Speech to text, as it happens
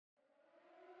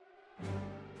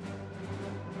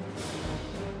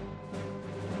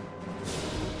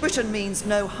Britain means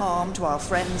no harm to our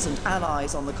friends and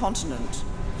allies on the continent.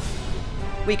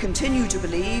 We continue to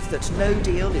believe that no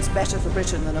deal is better for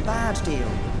Britain than a bad deal.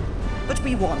 But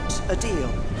we want a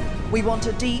deal. We want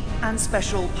a deep and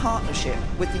special partnership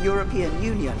with the European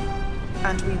Union,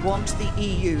 and we want the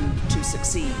EU to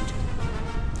succeed.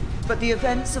 But the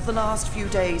events of the last few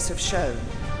days have shown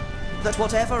that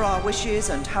whatever our wishes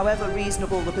and however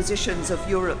reasonable the positions of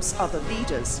Europe's other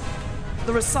leaders,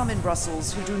 there are some in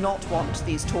Brussels who do not want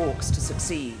these talks to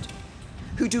succeed,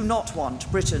 who do not want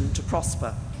Britain to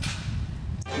prosper.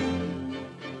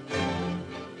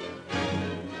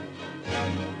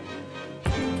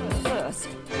 First,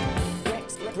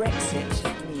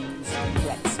 Brexit means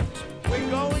Brexit.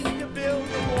 We're going to build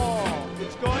a wall.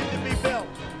 It's going to be built.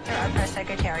 Our press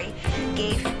secretary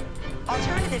gave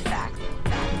alternative facts.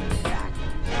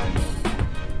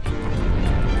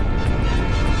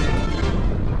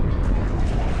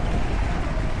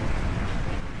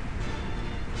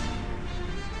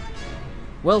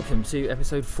 Welcome to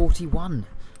episode 41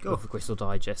 of the Crystal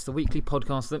Digest, the weekly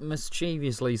podcast that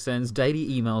mischievously sends daily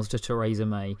emails to Theresa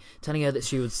May, telling her that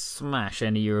she would smash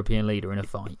any European leader in a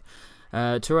fight.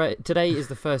 Today is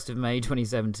the 1st of May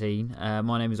 2017.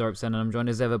 My name is Oripsen and I'm joined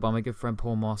as ever by my good friend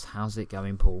Paul Moss. How's it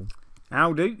going, Paul?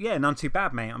 How do? Yeah, none too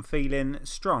bad, mate. I'm feeling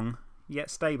strong, yet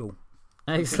stable.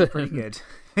 Excellent. Pretty good.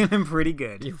 Feeling pretty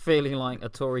good. You're feeling like a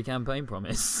Tory campaign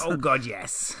promise. Oh, God,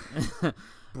 yes.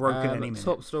 Broken any minute.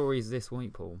 Top stories this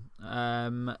week, Paul.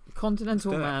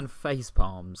 Continental man face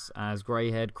palms as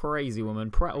grey-haired crazy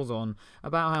woman prattles on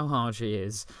about how hard she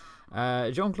is.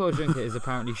 Jean-Claude Juncker is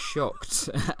apparently shocked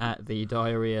at the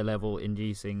diarrhea level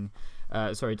inducing...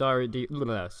 Start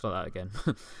that again.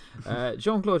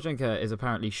 Jean-Claude Juncker is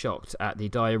apparently shocked at the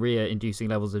diarrhea-inducing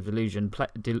levels of delusion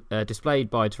displayed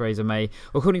by Theresa May,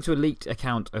 according to a leaked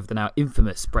account of the now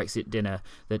infamous Brexit dinner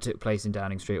that took place in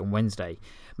Downing Street on Wednesday.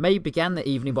 May began the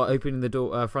evening by opening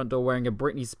the front door wearing a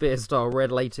Britney Spears-style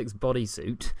red latex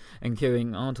bodysuit and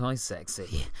cooing, "Aren't I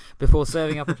sexy?" before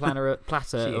serving up a platter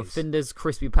of Finder's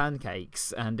crispy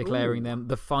pancakes and declaring them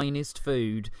the finest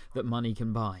food that money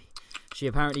can buy. She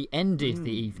apparently ended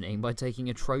the evening by taking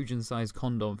a Trojan-sized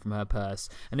condom from her purse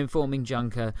and informing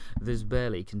Juncker this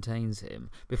barely contains him,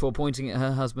 before pointing at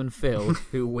her husband Phil,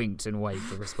 who winked and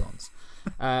waved a response.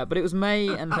 But it was May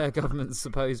and her government's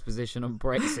supposed position on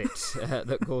Brexit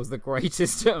that caused the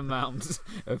greatest amount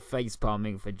of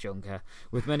face-palming for Juncker,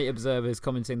 with many observers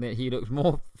commenting that he looked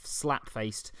more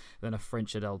slap-faced than a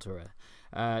French adulterer.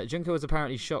 Juncker was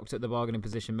apparently shocked at the bargaining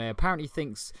position May apparently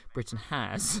thinks Britain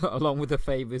has, along with the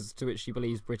favours to which she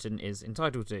believes Britain is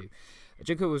entitled to.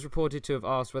 Juncker was reported to have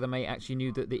asked whether May actually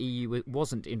knew that the EU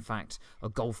wasn't, in fact, a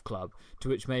golf club, to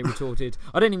which May retorted,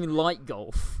 "I don't even like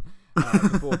golf,"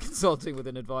 before consulting with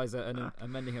an advisor and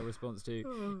amending her response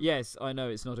to, "Yes, I know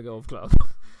it's not a golf club."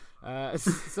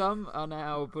 Some are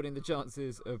now putting the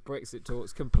chances of Brexit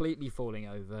talks completely falling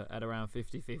over at around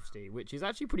 50-50, which is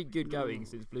actually pretty good going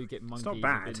since blue kit monkeys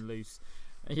have been loose.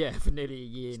 Yeah, for nearly a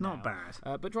year now. It's not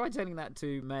bad. But try telling that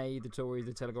to May, the Tories,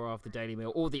 the Telegraph, the Daily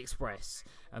Mail, or the Express,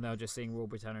 and they'll just sing Royal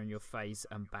Britannia in your face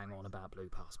and bang on about blue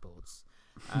passports.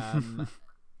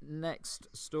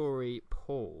 Next story,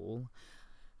 Paul.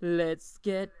 Let's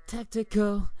get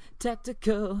tactical.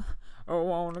 I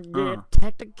wanna get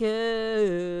tactical.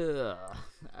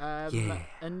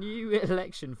 A new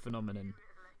election phenomenon.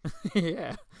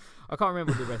 Yeah, I can't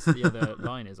remember what the rest of the other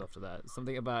line is after that.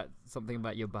 Something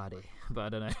about your body, but I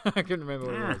don't know. I couldn't remember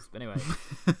what it was. But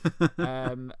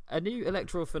anyway, a new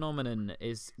electoral phenomenon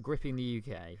is gripping the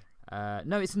UK.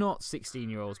 No, it's not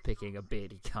 16-year-olds picking a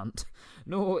beardy cunt,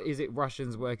 nor is it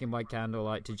Russians working by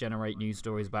candlelight to generate news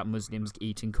stories about Muslims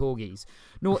eating corgis,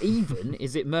 nor even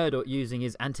is it Murdoch using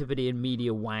his Antipodean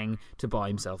media wang to buy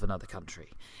himself another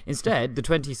country. Instead, the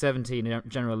 2017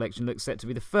 general election looks set to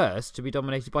be the first to be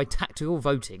dominated by tactical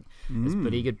voting, as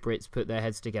beleaguered Brits put their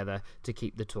heads together to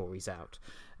keep the Tories out.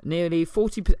 Nearly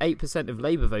 48% of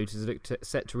Labour voters look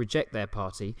set to reject their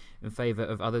party in favour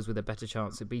of others with a better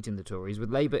chance of beating the Tories,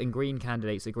 with Labour and Green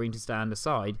candidates agreeing to stand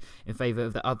aside in favour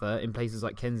of the other in places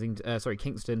like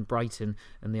Kingston, Brighton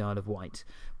and the Isle of Wight.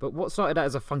 But what started out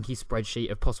as a funky spreadsheet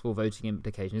of possible voting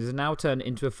implications has now turned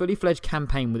into a fully fledged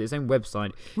campaign with its own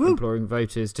website imploring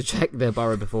voters to check their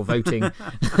borough before voting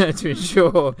to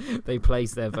ensure they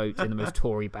place their vote in the most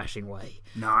Tory bashing way.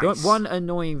 Nice. The one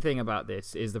annoying thing about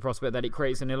this is the prospect that it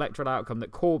creates an electoral outcome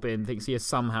that Corbyn thinks he has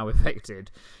somehow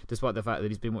affected, despite the fact that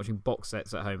he's been watching box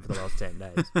sets at home for the last 10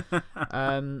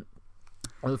 days.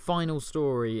 The final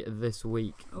story this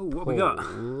week. Oh, what we got?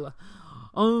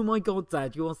 Oh my God,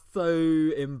 Dad, you're so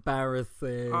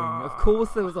embarrassing. Of course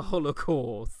there was a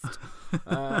Holocaust.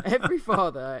 Every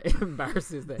father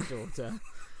embarrasses their daughter.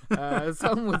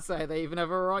 Some would say they even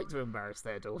have a right to embarrass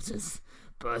their daughters,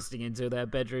 bursting into their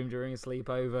bedroom during a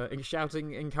sleepover and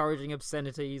shouting encouraging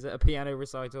obscenities at a piano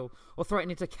recital, or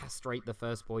threatening to castrate the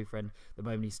first boyfriend the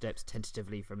moment he steps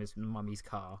tentatively from his mummy's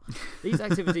car. These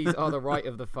activities are the right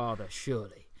of the father,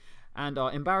 surely, and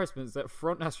are embarrassments that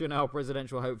Front National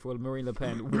presidential hopeful Marine Le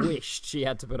Pen wished she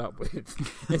had to put up with.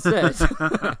 Instead,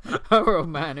 her old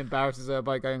man embarrasses her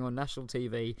by going on national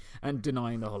TV and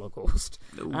denying the Holocaust,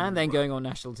 and then going on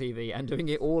national TV and doing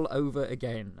it all over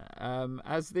again.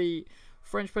 As the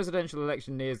French presidential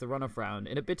election nears the runoff round,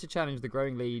 in a bid to challenge the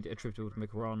growing lead attributable to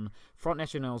Macron, Front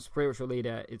National's spiritual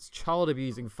leader, its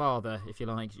child-abusing father, if you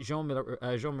like,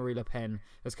 Jean-Marie Le Pen,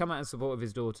 has come out in support of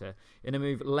his daughter in a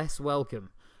move less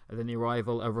welcome than the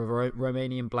arrival of a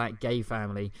Romanian black gay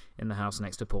family in the house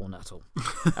next to Paul Nuttall.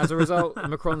 As a result,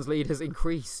 Macron's lead has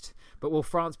increased, but will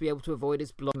France be able to avoid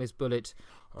its bullet?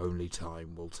 Only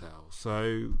time will tell.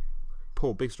 So,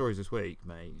 Paul, big stories this week,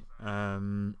 mate.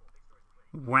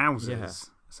 Wowzers. Yeah.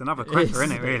 It's another cracker,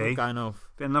 isn't it, really? Going off.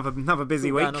 Been another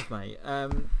busy week. Going off, mate.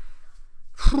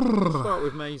 Start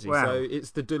with Maisie. Wow. So,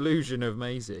 it's the delusion of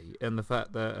Maisie and the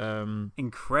fact that...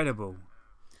 Incredible.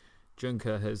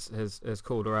 Juncker has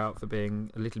called her out for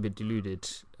being a little bit deluded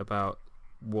about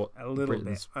what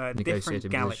Britain's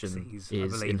negotiated position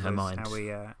is in her mind.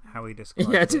 How we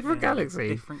described yeah, it. different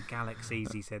galaxies. Different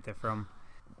galaxies, he said they're from.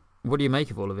 What do you make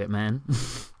of all of it, man?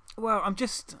 Well,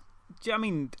 I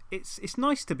mean, it's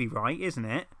nice to be right, isn't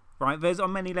it? Right, there's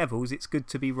on many levels, it's good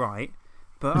to be right.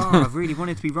 But, I really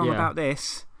wanted to be wrong about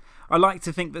this. I like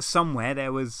to think that somewhere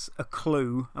there was a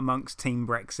clue amongst Team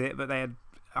Brexit, but they had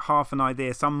half an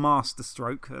idea, some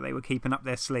masterstroke that they were keeping up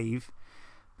their sleeve.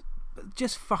 But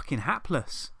just fucking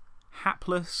hapless.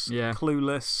 Hapless,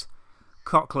 clueless,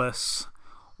 cockless,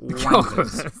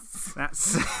 wankers.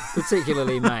 That's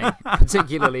particularly May.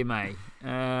 Particularly May.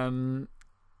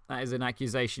 That is an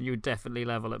accusation you would definitely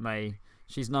level at May.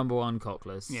 She's number one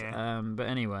cockless. Yeah. But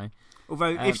anyway.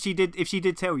 Although if she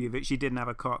did tell you that she didn't have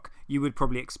a cock, you would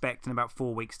probably expect in about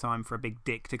 4 weeks' time for a big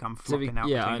dick to come flopping out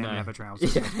between them leather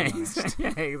trousers.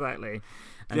 Yeah, exactly.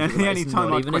 The only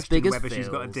time I'd question whether she's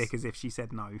got a dick is if she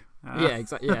said no.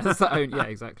 Exactly. Yeah,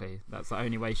 exactly. That's the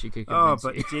only way she could convince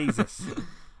you. Jesus.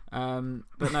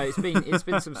 But no, it's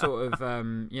been some sort of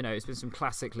it's been some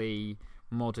classically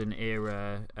modern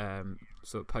era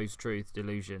sort of post-truth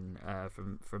delusion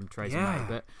from Theresa May.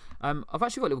 But I've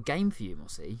actually got a little game for you,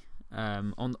 Mossy.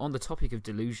 On the topic of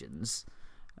delusions,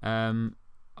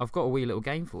 I've got a wee little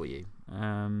game for you. Go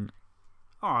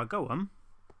on.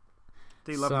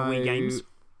 Do love the wee games.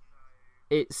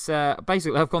 It's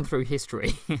basically I've gone through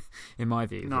history, in my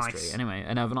view. Nice. History. Anyway,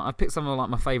 and I've picked some of like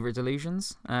my favourite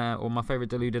delusions, or my favourite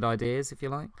deluded ideas, if you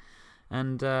like.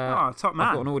 And top man.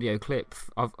 I've got an audio clip.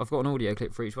 I've got an audio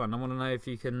clip for each one. I want to know if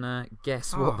you can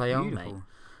guess what they beautiful.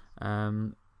 are,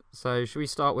 mate. So should we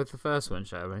start with the first one,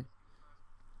 shall we?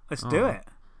 Let's do it.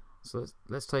 So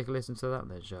let's take a listen to that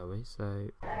then, shall we? So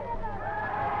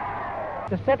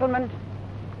the settlement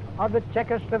of the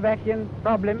Czechoslovakian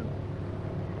problem,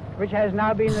 which has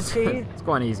now been achieved, it's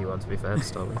quite an easy one to be fair to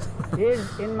start with.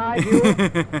 is, in my view,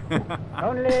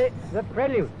 only the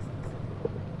prelude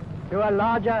to a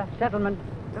larger settlement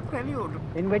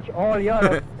in which all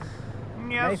Europe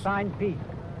may find peace.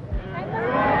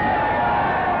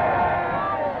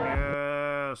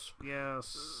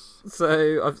 Yes.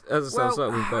 So, as I said,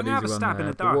 we've got I'm going to have a stab in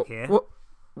the dark here.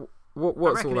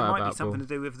 What's all that about? It might be something to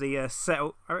do with the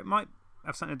or it might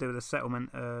have something to do with the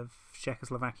settlement of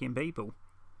Czechoslovakian people.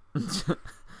 Do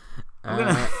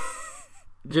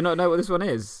you not know what this one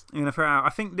is? I'm going to throw out. I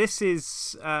think this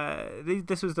is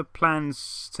this was the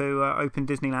plans to open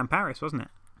Disneyland Paris, wasn't it?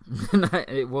 No,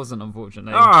 it wasn't,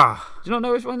 unfortunately. Do you not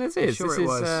know which one this is? Sure, this it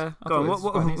was. I thought it was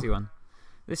quite an easy one.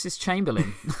 This is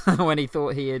Chamberlain when he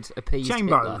thought he had appeased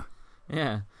Hitler.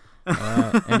 Yeah.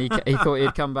 And he thought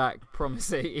he'd come back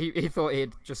promising. He thought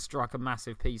he'd just struck a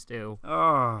massive peace deal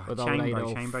with old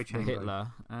Adolf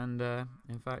Hitler, and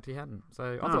in fact he hadn't.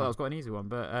 So I thought that was quite an easy one.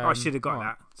 But I should have got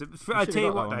that. So, I tell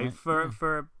you what, though,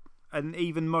 for an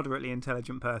even moderately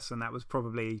intelligent person, that was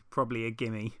probably a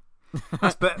gimme.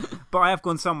 but I have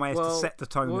gone somewhere to set the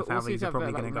tone of how these are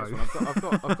probably going to go.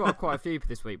 I've got quite a few for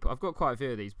this week. But I've got quite a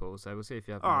few of these, Paul. So we'll see if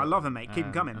you have. I love them, mate. Keep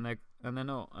them coming. And they're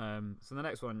not. So the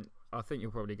next one, I think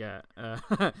you'll probably get.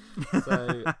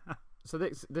 So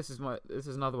this is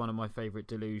another one of my favourite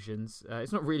delusions.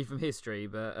 It's not really from history,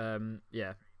 but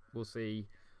yeah, we'll see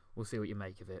what you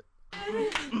make of it.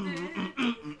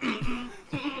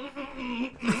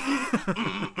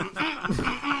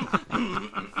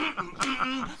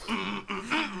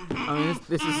 I mean,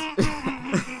 this is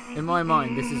In my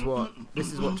mind, this is what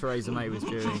Theresa May was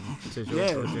doing to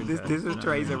Jean-Claude Juncker. This is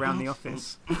Theresa around the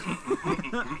office.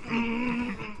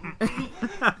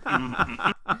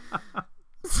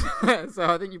 So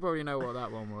I think you probably know what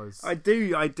that one was. I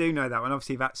do know that one.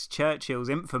 Obviously, that's Churchill's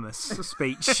infamous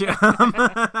speech.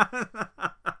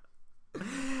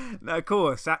 No, of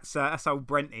course, that's old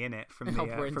Brenty, innit, from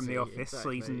the Office,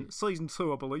 exactly. season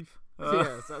 2, I believe.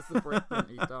 Yes, that's the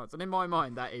Brenty dance, and in my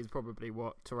mind, that is probably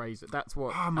what Theresa. That's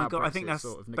what. Oh my god, I think that's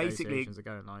sort of basically negotiations are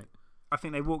going like. I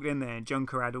think they walked in there and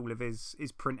Juncker had all of his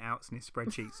printouts and his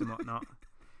spreadsheets and whatnot,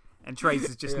 and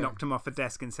Theresa's just knocked him off a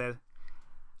desk and said,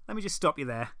 "Let me just stop you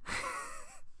there."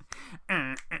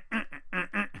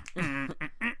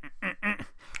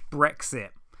 Brexit.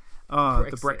 Oh,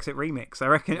 the Brexit remix. I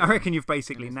reckon you've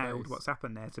basically nailed what's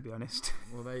happened there, to be honest.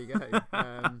 Well, there you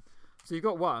go. So you've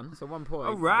got 1, so 1 point.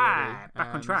 All right,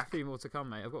 back on track. There's a few more to come,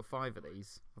 mate. I've got 5 of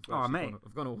these. Mate.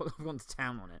 I've gone to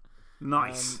town on it.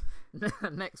 Nice.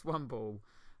 Next one ball.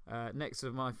 Next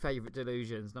of my favourite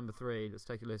delusions, number 3. Let's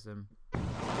take a listen.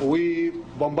 We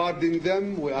bombarding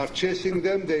them. We are chasing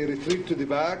them. They retreat to the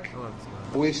back.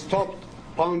 We stopped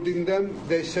pounding them.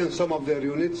 They send some of their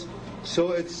units.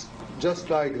 So it's just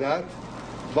like that.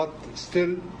 But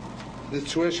still, the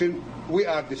situation, we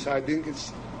are deciding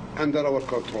it's under our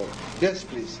control. Yes,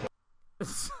 please.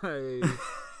 So,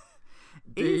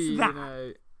 is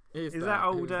that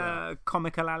old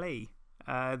Comical Ali,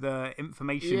 the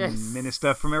information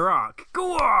minister from Iraq?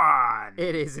 Go on!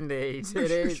 It is indeed.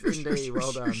 It is indeed.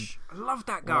 Well done. I love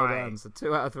that guy. Well done. So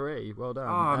 2 out of 3. Well done.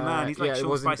 Oh man, he's like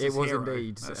Sean Spicer's hero.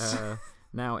 Indeed.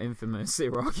 Now infamous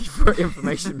Iraqi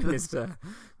information minister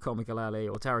Comical Ali,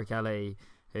 or Tariq Ali,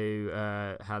 who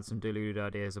had some deluded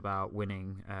ideas about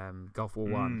winning Gulf War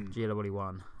One, GLW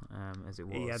 1, as it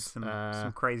was. He had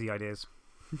some crazy ideas.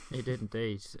 He did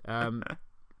indeed.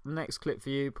 Next clip for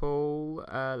you, Paul.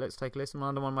 Let's take a listen.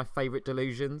 One of my favourite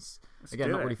delusions.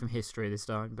 Again, not really from history this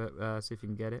time, but see if you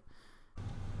can get it.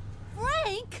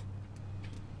 Frank!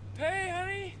 Hey,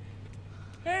 honey!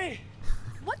 Hey!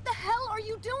 What the hell are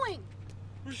you doing?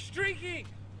 We're streaking!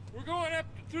 We're going up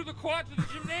through the quad to the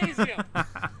gymnasium!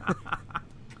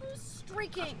 Who's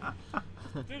streaking?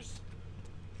 There's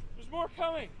more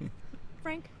coming!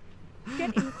 Frank,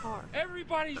 get in the car.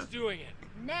 Everybody's doing it!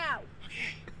 Now!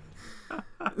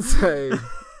 Okay. So,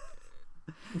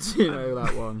 do you know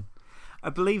that one? I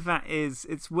believe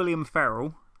it's William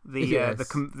Ferrell,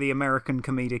 the American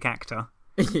comedic actor.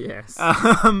 Yes.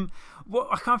 What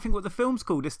I can't think what the film's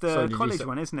called. It's the college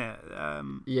one, isn't it?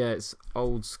 Yeah, it's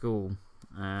Old School.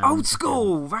 Old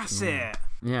School, that's it.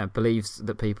 Yeah, believes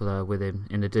that people are with him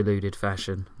in a deluded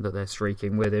fashion, that they're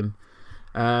streaking with him.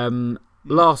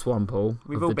 Last one, Paul,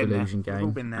 We've of all the been delusion there. game. We've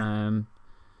all been there.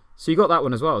 So you got that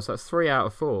one as well. So that's 3 out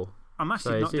of 4. I'm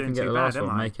actually not see if you doing can get too the last bad,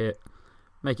 one. am I?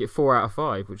 Make it 4 out of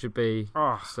 5, which would be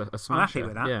a smasher. I'm happy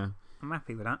with that. Yeah, I'm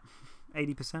happy with that.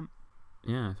 80%.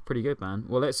 Yeah, it's pretty good, man.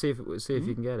 Well, let's see if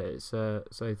you can get it. It's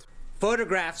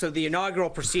Photographs of the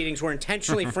inaugural proceedings were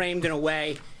intentionally framed in a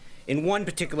way, in one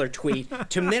particular tweet,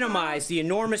 to minimize the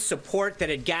enormous support that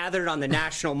had gathered on the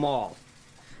National Mall.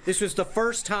 This was the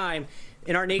first time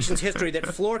in our nation's history that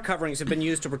floor coverings have been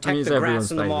used to protect the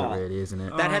grass in the mall. Really, isn't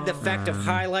it? That had the effect of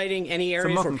highlighting any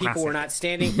areas where people were not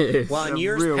standing, while in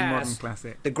years past,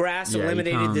 the grass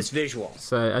eliminated this visual.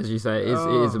 So, as you say, it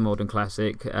is a modern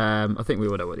classic. I think we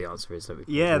all know what the answer is.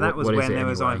 That was when there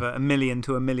was either 1 million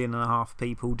to 1.5 million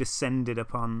people descended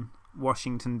upon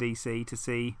Washington, D.C. to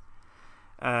see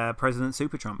President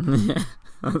Super Trump. Yeah,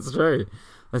 that's true.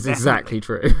 That's exactly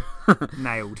true.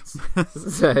 Nailed.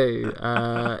 So,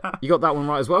 you got that one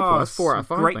right as well, Paul. That's 4 out of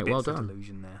 5, great mate. bits Well of done.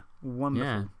 delusion there. Wonderful.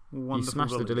 Yeah. Wonderful. You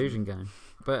smashed the delusion game.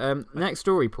 But next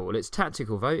story, Paul. It's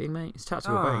tactical voting, mate. It's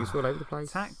tactical voting. It's all over the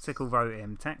place. Tactical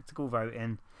voting.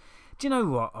 Do you know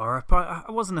what, Orup? I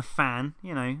wasn't a fan,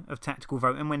 of tactical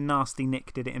voting when Nasty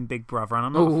Nick did it in Big Brother, and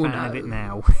I'm not a fan of it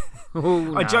now.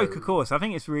 I joke, of course. I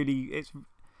think it's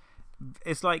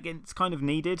like it's kind of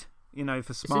needed,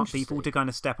 for smart people to kind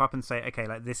of step up and say, okay,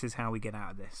 like this is how we get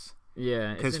out of this.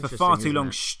 Yeah, because for far too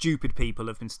long, stupid people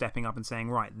have been stepping up and saying,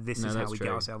 right, this is how we get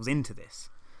ourselves into this.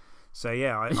 So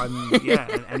yeah, I'm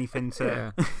anything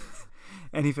to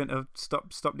anything to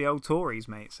stop the old Tories,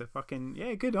 mate. So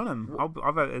fucking good on them. I'll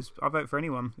vote for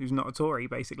anyone who's not a Tory,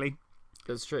 basically.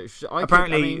 That's true.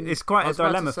 Apparently, it's quite a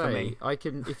dilemma for me.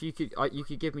 You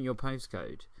could give me your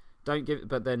postcode. Don't give it,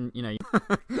 but then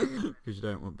because you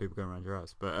don't want people going around your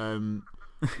house. But you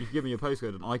could give me your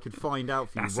postcode, and I could find out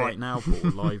for you now,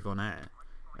 Paul, live on air,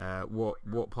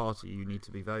 what party you need to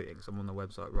be voting. So I'm on the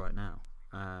website right now.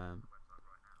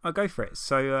 I'll go for it.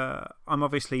 So I'm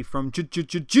obviously from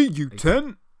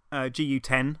GU10.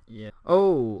 GU10. Yeah.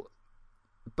 Oh,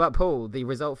 But Paul, the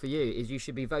result for you is you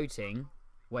should be voting.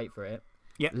 Wait for it.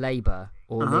 Yep. Labour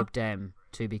or Lib Dem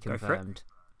to be confirmed.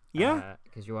 Yeah.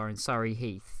 Because you are in Surrey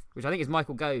Heath, which I think is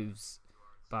Michael Gove's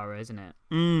borough, isn't it?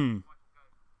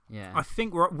 Yeah. I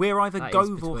think we're either that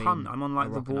Gove or Hunt. I'm on like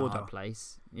the a rock and a border. hard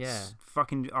place. Yeah.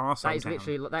 Fucking arsehole.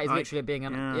 That is literally being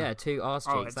an two arse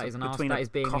cheeks. That is an arse. That is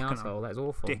being an arsehole. That is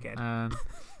awful.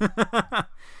 Dickhead.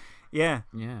 Yeah.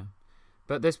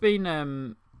 But there's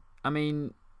been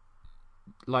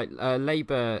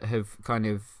Labour have kind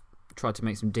of tried to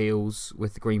make some deals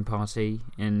with the Green Party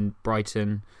in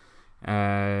Brighton.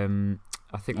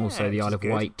 I think also the Isle of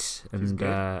Wight and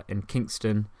in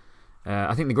Kingston.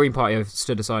 I think the Green Party have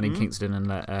stood aside in Kingston and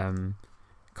let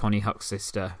Connie Huck's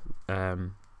sister,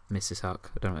 Mrs.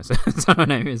 Huck, I don't know what her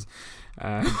name is,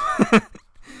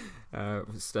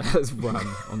 run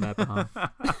on their behalf.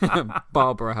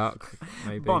 Barbara Huck,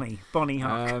 maybe. Bonnie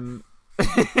Huck.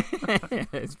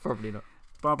 It's probably not.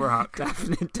 Barbara Huck.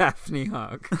 Daphne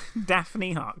Huck.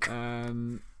 Daphne Huck.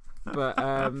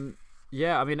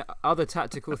 Yeah, I mean, other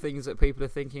tactical things that people are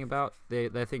thinking about.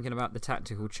 They're thinking about the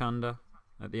tactical chunder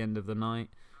at the end of the night.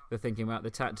 They're thinking about the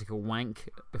tactical wank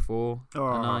before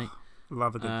the night.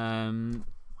 Love a good.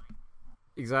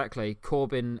 Exactly.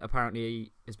 Corbyn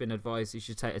apparently has been advised he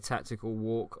should take a tactical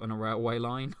walk on a railway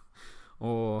line,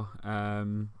 or a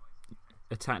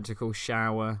tactical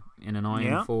shower in an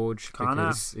iron forge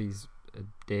because he's a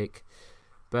dick.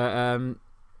 But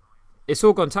it's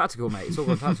all gone tactical, mate. It's all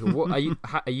gone tactical. What are you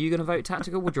going to vote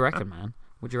tactical? What do you reckon, man?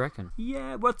 What do you reckon?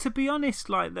 Yeah, well, to be honest,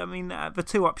 the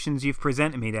two options you've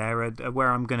presented me there are where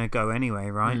I'm going to go anyway,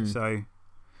 right? So,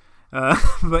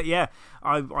 but yeah,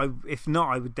 I if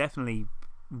not, I would definitely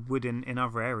in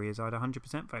other areas. I'd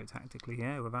 100% vote tactically.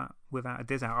 Yeah, without a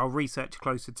doubt. I'll research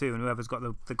closer too, and whoever's got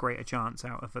the greater chance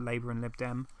out of the Labour and Lib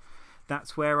Dem,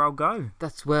 that's where I'll go.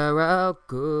 That's where I'll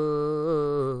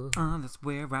go. That's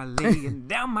where I lay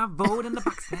down my vote in the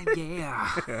box.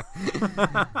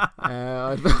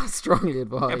 I'd strongly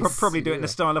advise. Yeah, probably do it in the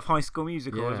style of High School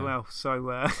Musical as well. So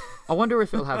I wonder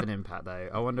if it'll have an impact, though.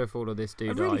 I wonder if all of this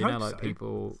really hope so.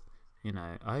 People,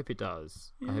 I hope it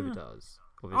does. Yeah. I hope it does.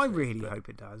 Obviously. I really hope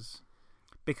it does,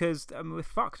 because we're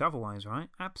fucked otherwise, right?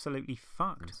 Absolutely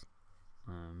fucked.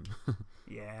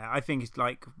 Yeah, I think it's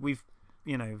like we've,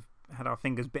 had our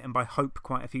fingers bitten by hope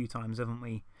quite a few times, haven't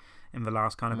we, in the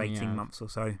last kind of 18 months or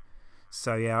so.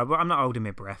 So, yeah, I'm not holding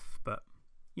my breath, but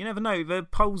you never know. The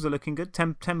polls are looking good.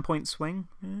 10-point swing.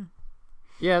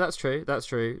 Yeah, that's true.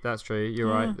 You're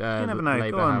right. You never know.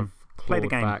 Labour Go on. have Play the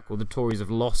game. Back. Well, the Tories have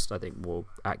lost, I think, more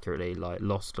accurately,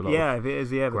 lost a lot. Yeah, if it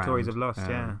is, the ground. Tories have lost,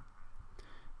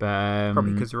 But,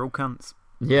 probably because they're all cunts.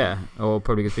 Yeah, or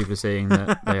probably because people are seeing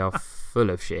that they are full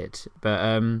of shit.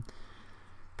 But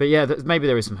yeah, maybe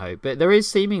there is some hope. But there is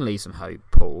seemingly some hope,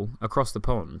 Paul, across the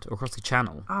pond, across the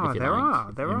channel. Oh, there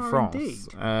are France.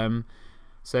 Indeed.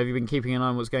 So have you been keeping an eye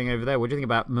on what's going over there? What do you think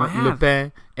about Le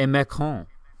Pen and Macron?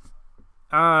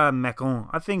 Macron.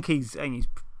 I think he's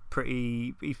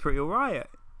pretty all right.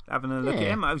 Having a look at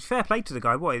him, it was fair play to the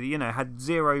guy. Had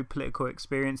zero political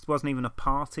experience. Wasn't even a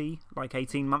party like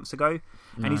 18 months ago,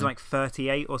 and he's like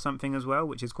 38 or something as well,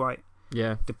 which is quite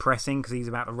depressing because he's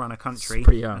about to run a country. It's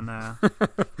pretty young.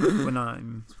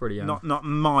 And it's pretty young. Not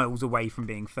miles away from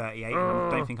being 38. I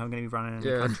don't think I'm going to be running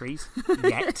any countries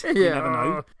yet. You never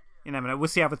know. You never know. We'll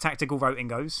see how the tactical voting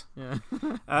goes. Yeah.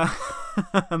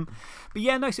 But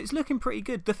yeah, no, so it's looking pretty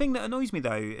good. The thing that annoys me,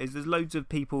 though, is there's loads of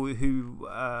people who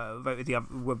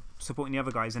were supporting the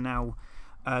other guys are now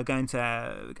going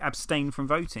to abstain from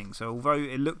voting. So although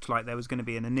it looked like there was going to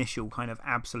be an initial kind of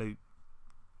absolute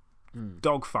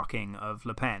dogfucking of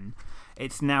Le Pen,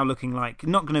 it's now looking like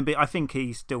not going to be. I think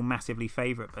he's still massively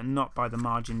favourite, but not by the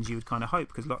margins you would kind of hope,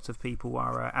 because lots of people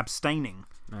are abstaining.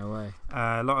 No way.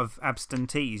 A lot of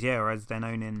abstentees, or as they're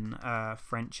known in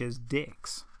French as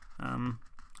dicks.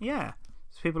 Yeah,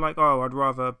 so people are like, I'd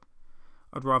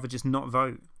rather just not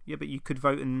vote. Yeah, but you could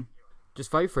vote and just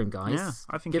vote for him, guys. Yeah,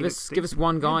 I think give us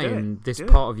one guy in this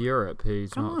part of Europe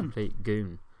who's not a complete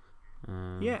goon.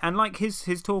 Yeah, and like his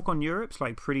talk on Europe's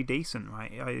like pretty decent,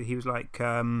 right? He was like,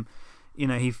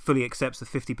 he fully accepts that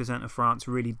 50% of France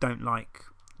really don't like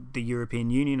the European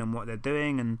Union and what they're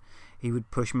doing, and he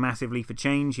would push massively for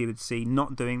change. He would see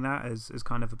not doing that as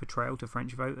kind of a betrayal to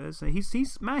French voters.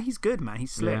 He's good, man.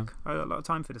 He's slick. Yeah. I got a lot of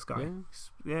time for this guy.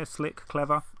 Yeah, slick,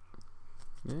 clever.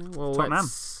 Yeah, well,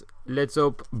 let's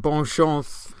hope bon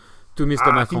chance to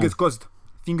Mr. Macron.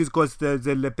 Fingers crossed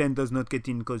the Le Pen does not get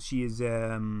in because she is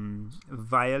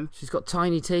vile. She's got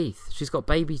tiny teeth. She's got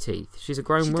baby teeth. She's a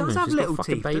grown woman. She's got little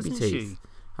fucking teeth, baby teeth.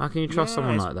 How can you trust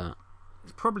someone like that?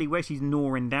 It's probably where she's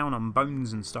gnawing down on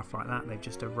bones and stuff like that. They've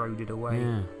just eroded away.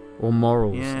 Yeah. Or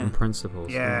morals and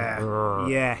principles. Yeah.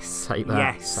 Yes. Take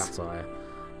that, yes. satire.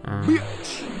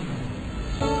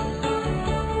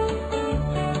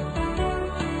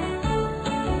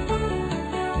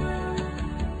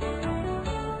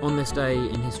 On this day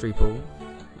in history, Paul.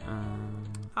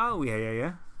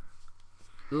 Yeah.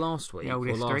 Last week, or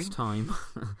history. last time,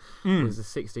 was the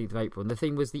 16th of April. And the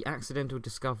theme was the accidental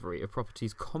discovery of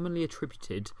properties commonly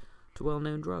attributed to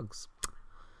well-known drugs.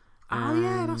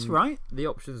 Yeah, that's right. The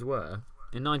options were,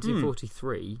 in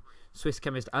 1943, Swiss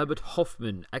chemist Albert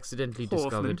Hofmann accidentally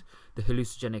discovered the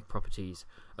hallucinogenic properties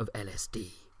of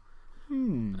LSD.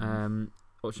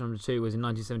 Option number 2 was in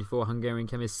 1974, Hungarian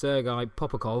chemist Sergei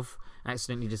Popakov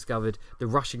accidentally discovered the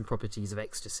rushing properties of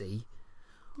ecstasy.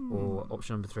 Or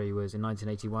option number 3 was in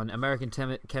 1981, American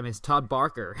chemist Todd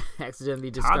Barker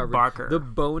accidentally discovered the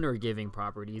boner-giving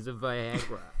properties of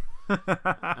Viagra.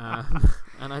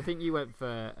 And I think you went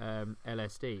for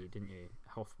LSD, didn't you,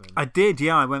 Hoffman? I did,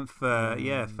 yeah. I went for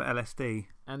for LSD.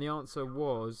 And the answer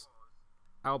was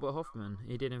Albert Hofmann.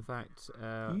 He did, in fact,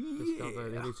 discover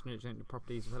the hallucinogenic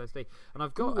properties of LSD. And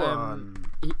I've got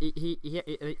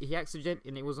he accidentally,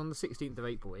 and it was on the 16th of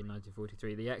April in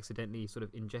 1943. They accidentally sort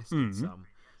of ingested some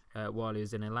while he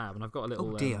was in a lab, and I've got a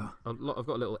little I've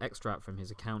got a little extract from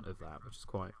his account of that, which is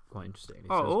quite interesting. He says,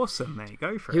 awesome, mate!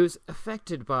 Go for it. He was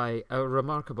affected by a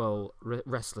remarkable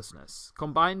restlessness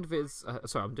combined with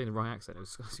sorry, I'm doing the wrong accent. It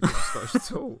was Scottish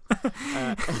at all.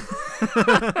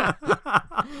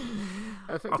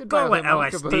 Affected by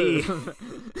LSD.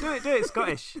 do it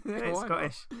Scottish. Do it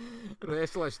Scottish.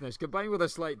 Restlessness combined with a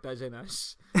slight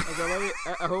dizziness.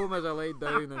 At home as I laid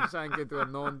down and sank into a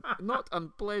not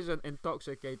unpleasant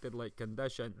intoxicated-like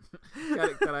condition,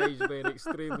 characterised by an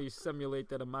extremely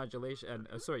stimulated imagination.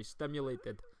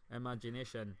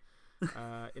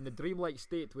 In a dreamlike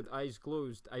state with eyes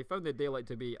closed, I found the daylight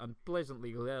to be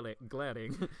unpleasantly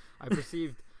glaring. I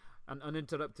perceived an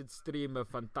uninterrupted stream of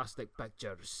fantastic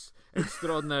pictures,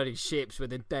 extraordinary shapes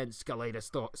with intense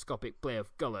kaleidoscopic play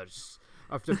of colours.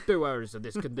 After 2 hours of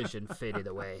this condition faded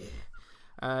away.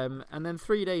 And then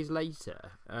 3 days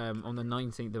later, on the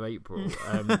 19th of April,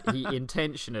 he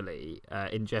intentionally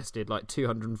ingested like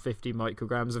 250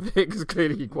 micrograms of it because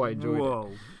clearly he quite enjoyed it.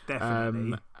 Whoa,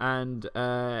 definitely. And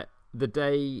the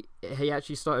day he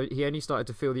only started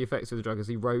to feel the effects of the drug as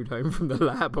he rode home from the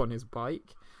lab on his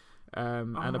bike.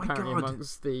 And apparently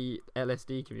amongst the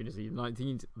LSD community, the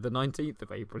 19th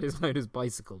of April is known as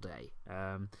Bicycle Day,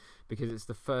 because it's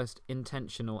the first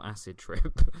intentional acid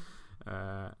trip.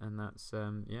 And that's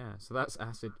so that's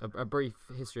acid. A brief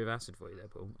history of acid for you there,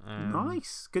 Paul.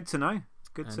 Nice, good to know.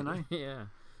 To know. Yeah,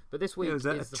 but this week was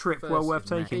a is the trip first well worth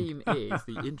taking. The theme is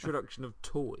the introduction of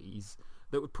toys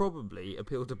that would probably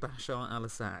appeal to Bashar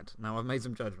al-Assad. Now I've made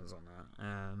some judgments on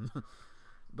that,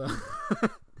 but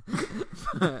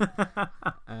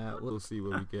we'll see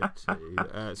where we get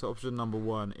to. So option number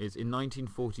 1 is in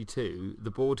 1942, the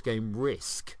board game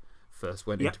Risk first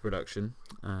went into production.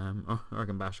 I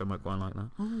reckon Bashar might quite like that.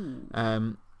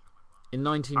 In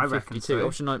 1952,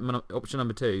 option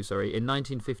number 2, sorry, in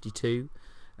 1952,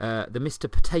 the Mr.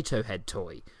 Potato Head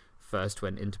toy first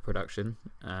went into production.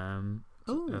 Again,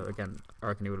 I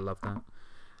reckon you would have loved that.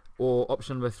 Or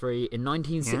option number 3, in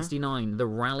 1969, the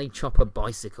Rally Chopper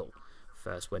bicycle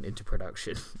first went into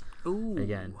production.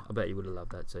 Again, I bet you would have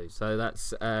loved that too. So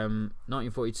that's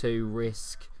 1942,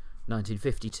 Risk,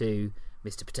 1952,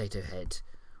 Mr. Potato Head,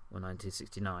 or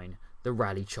 1969, the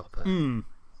Rally Chopper.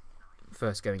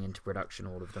 First going into production,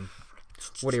 all of them.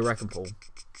 What do you reckon, Paul?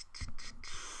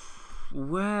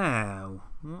 Well,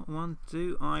 what one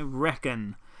do I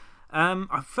reckon?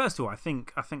 First of all, I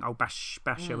think old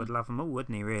Basher would love them all,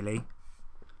 wouldn't he? Really?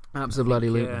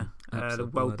 Absolutely. The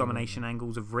world domination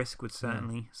angles of Risk would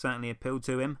certainly appeal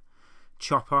to him.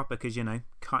 Chopper, because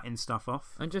cutting stuff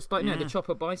off, and just like the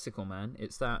Chopper bicycle, man.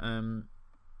 It's that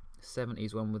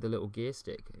 70s one with the little gear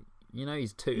stick.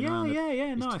 He's tooting around.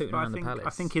 Nice. But I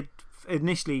think it'd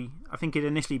initially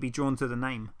be drawn to the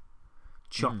name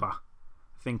Chopper.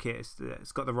 I think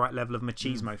it's got the right level of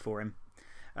machismo for him.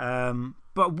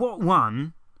 But what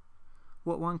one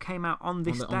came out on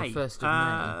this day? On the 1st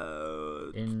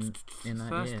of May. In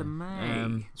that 1st year. of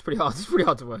May. It's pretty hard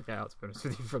to work out, to be honest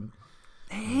with you.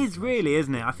 It is really,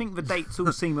 isn't it? I think the dates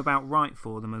all seem about right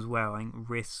for them as well. I think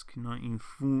Risk,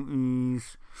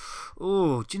 1940s.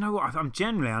 Oh, do you know what? I'm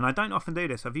generally, and I don't often do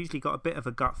this, I've usually got a bit of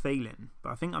a gut feeling,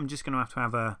 but I think I'm just going to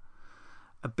have a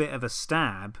bit of a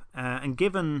stab. And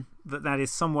given that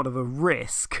is somewhat of a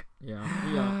risk,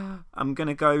 I'm going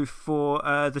to go for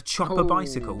the Chopper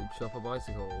bicycle. Chopper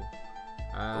bicycle.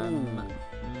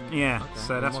 Okay.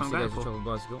 So that's Mossy what I'm going for. for. Chopper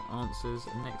bicycle answers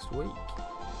next week.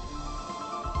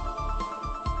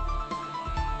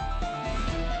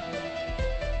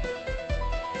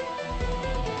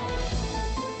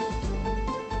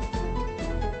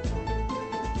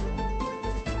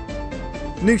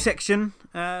 New section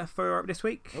for this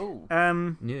week. Oh,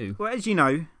 new. Well, as you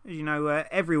know,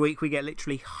 every week we get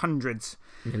literally hundreds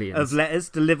Millions. of letters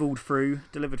delivered through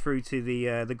to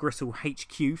the Gristle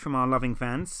HQ from our loving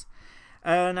fans.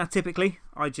 Now, typically,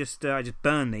 I just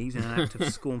burn these in an act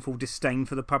of scornful disdain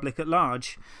for the public at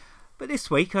large. But this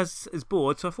week, I was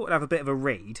bored, so I thought I'd have a bit of a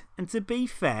read. And to be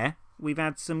fair, we've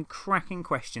had some cracking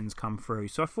questions come through.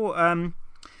 So I thought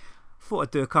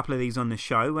I'd do a couple of these on the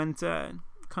show and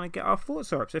kind of get our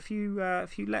thoughts up. So a few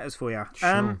letters for you.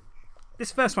 Sure.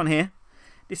 This first one here,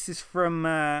 this is from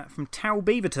Tal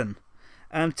Beaverton.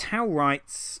 Tal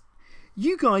writes,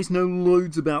 "You guys know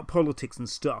loads about politics and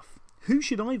stuff. Who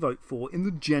should I vote for in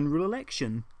the general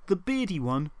election? The beardy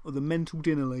one or the mental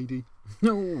dinner lady?"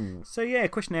 No. So yeah,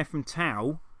 question there from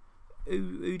Tal.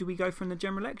 Who do we go for in the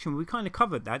general election? We kind of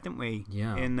covered that, didn't we?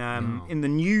 Yeah. In the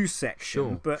news section.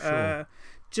 Sure. But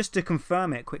just to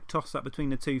confirm it, quick toss up between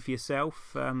the two for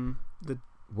yourself. The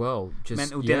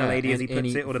mental dinner lady, as he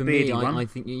puts it, or the beardy one. I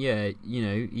think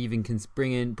even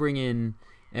bring in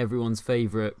everyone's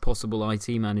favourite possible IT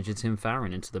manager, Tim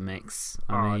Farron, into the mix.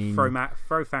 I mean,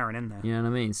 throw Farron in there. You know what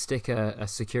I mean? Stick a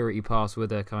security pass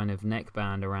with a kind of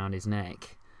neckband around his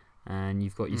neck, and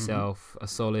you've got yourself a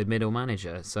solid middle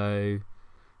manager. So,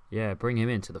 yeah, bring him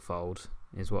into the fold,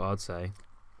 is what I'd say.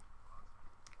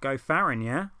 Go Farron,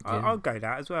 yeah? Yeah. I'll go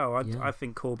that as well. Yeah. I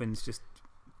think Corbyn's just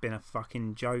been a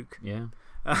fucking joke. Yeah.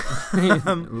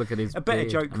 Look at his a better beard.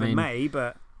 joke than May,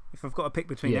 but if I've got to pick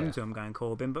between them two, I'm going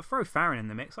Corbyn. But throw Farron in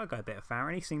the mix. I'll go a bit of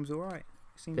Farron. He seems alright.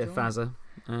 Bit of Fazza.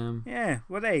 Yeah,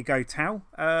 well, there you go, Tal.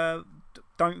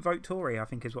 Don't vote Tory, I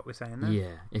think is what we're saying there.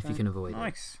 Yeah, if you can avoid it.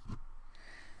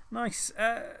 Nice.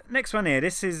 Next one here.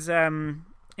 This is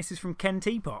from Ken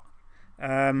Teapot.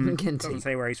 Ken Teapot. Doesn't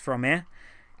say where he's from here.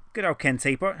 Good old Ken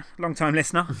Teapot, long time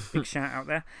listener. Big shout out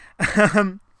there.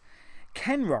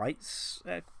 Ken writes,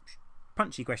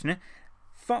 punchy question here.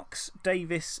 Fox,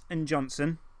 Davis, and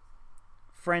Johnson.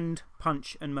 Friend,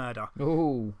 punch, and murder.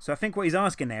 Oh. So I think what he's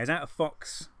asking there is, out of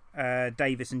Fox,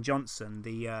 Davis, and Johnson,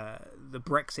 the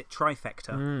Brexit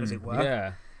trifecta, as it were.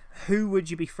 Yeah. Who would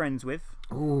you be friends with?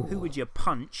 Ooh. Who would you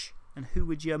punch? And who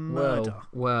would you murder?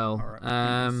 Well,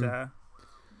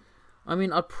 I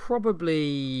mean, I'd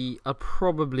probably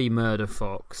murder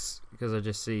Fox because I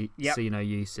just see no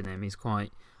use in him.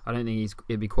 I don't think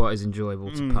it'd be quite as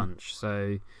enjoyable to punch.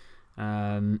 So,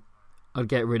 I'd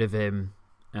get rid of him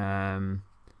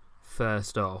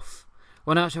first off.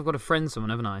 Well, no, actually, I've got to friend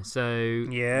someone, haven't I? So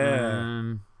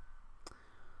yeah.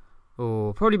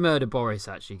 Probably murder Boris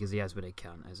actually because he has been a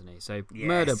cunt, hasn't he? So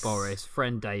murder Boris,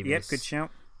 friend Davis. Yep, good shout.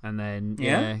 And then,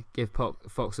 give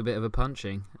Fox a bit of a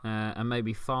punching. And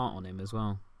maybe fart on him as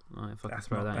well. Right, if I can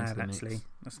throw that into the mix. Actually.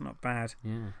 That's not bad.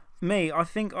 Yeah. Me, I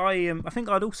think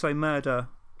I'd also murder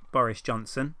Boris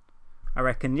Johnson. I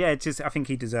reckon, I think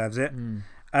he deserves it.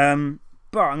 But I'm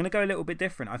going to go a little bit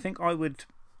different. I think I would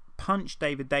punch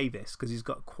David Davis because he's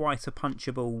got quite a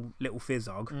punchable little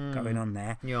fizzog going on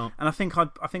there. Yeah. And I think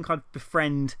I'd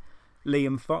befriend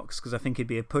Liam Fox because I think he'd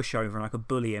be a pushover and I could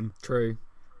bully him. True.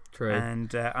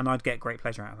 And I'd get great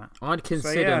pleasure out of that. I'd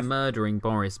consider murdering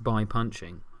Boris by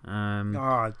punching.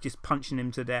 Just punching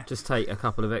him to death. Just take a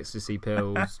couple of ecstasy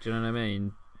pills. Do you know what I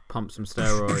mean? Pump some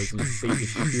steroids and just beat the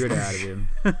shit out of him.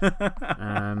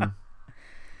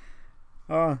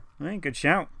 Good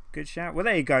shout. Well,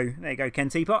 there you go, Ken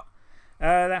Teapot.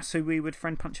 That's who we would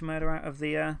friend punch and murder out of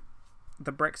the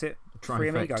Brexit Three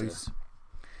Amigos.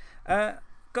 Got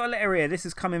a letter here. This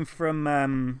is coming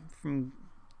from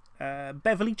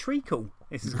Beverly Treacle.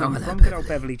 This is coming from good old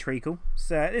Beverly Treacle.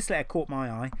 So this letter caught my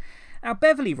eye. Now,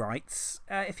 Beverly writes,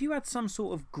 if you had some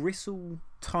sort of gristle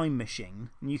time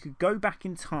machine and you could go back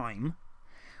in time,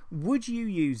 would you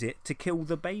use it to kill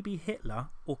the baby Hitler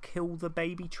or kill the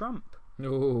baby Trump?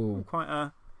 Oh, quite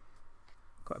a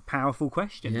powerful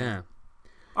question. Yeah.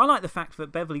 I like the fact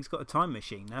that Beverly's got a time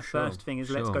machine. Her first thing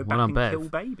is let's go back and kill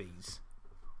babies.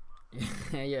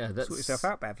 Yeah, that's... Sort yourself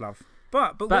out, Bev, love.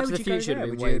 But Back where to would the you go Future there?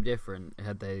 would be way different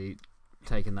had they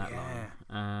taken that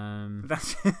long.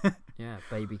 That's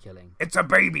baby killing. It's a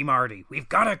baby, Marty. We've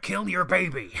got to kill your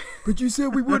baby. But you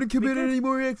said we wouldn't commit any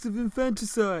more acts of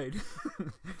infanticide.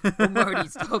 Well, Marty,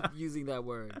 stop using that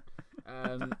word.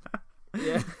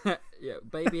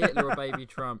 Baby Hitler or baby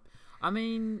Trump. I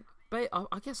mean,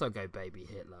 I guess I'll go baby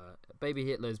Hitler. Baby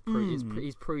Hitler's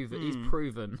he's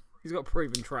proven. He's got a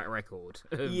proven track record.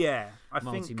 I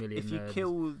think if you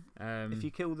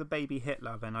kill the baby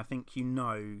Hitler, then I think you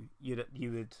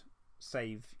would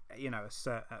save a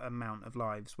certain amount of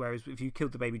lives. Whereas if you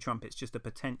killed the baby Trump, it's just a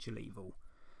potential evil.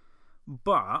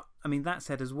 But I mean, that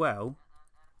said as well,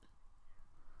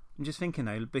 I'm just thinking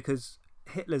though, because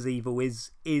Hitler's evil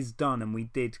is done, and we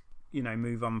did,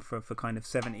 move on for kind of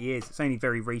 70 years. It's only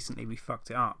very recently we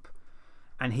fucked it up,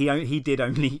 and he did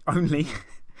only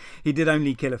he did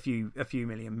only kill a few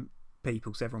million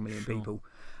people, several million people,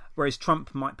 whereas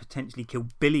Trump might potentially kill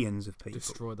billions of people,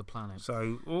 destroy the planet.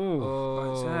 So,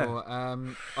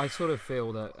 I sort of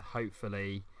feel that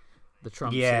hopefully the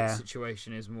Trump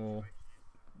situation is more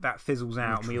that fizzles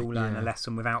out, and we all learn a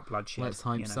lesson without bloodshed. Let's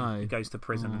hope so. He goes to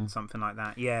prison and something like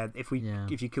that. Yeah, if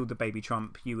you killed the baby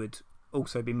Trump, you would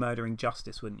also be murdering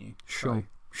justice, wouldn't you? Sure.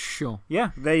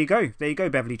 Yeah, there you go,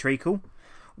 Beverly Treacle.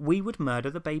 We would murder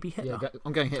the baby Hitler. Yeah,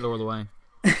 I'm going Hitler all the way.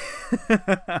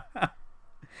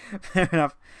 Fair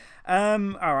enough.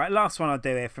 All right, last one I'll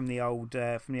do here from the old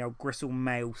gristle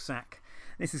mail sack.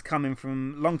 This is coming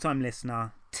from long-time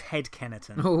listener Ted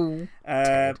Kennerton. Oh,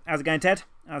 how's it going, Ted?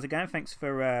 How's it going? Thanks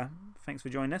for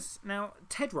joining us. Now,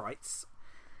 Ted writes,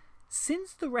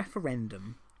 since the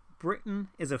referendum, Britain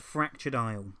is a fractured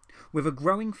isle with a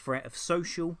growing threat of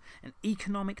social and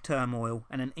economic turmoil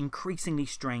and an increasingly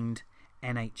strained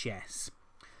NHS.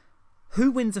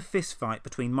 Who wins a fistfight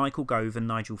between Michael Gove and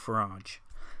Nigel Farage?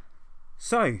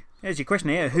 So, there's your question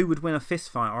here. Who would win a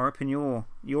fistfight, or up in your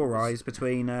eyes,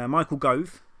 between Michael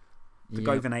Gove, the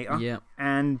Govenator,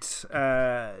 and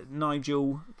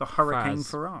Nigel the Hurricane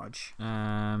Farage?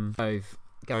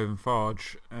 Gove and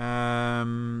Farage.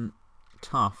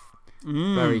 Tough.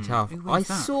 Very tough. I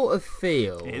sort of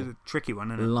feel it is a tricky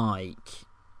one, isn't it? Like,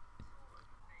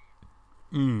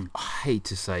 I hate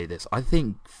to say this, I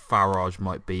think Farage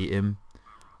might beat him.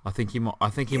 I think he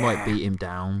might beat him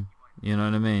down. You know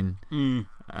what I mean?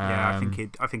 Yeah,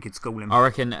 I think he'd school him. I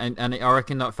reckon, and I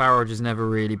reckon that Farage has never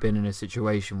really been in a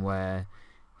situation where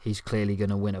he's clearly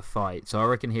going to win a fight. So I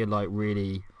reckon he'd like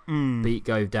really beat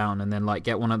Gove down, and then like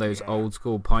get one of those old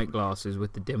school pint glasses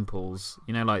with the dimples,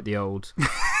 like the old,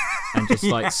 and just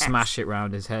like smash it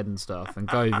round his head and stuff. And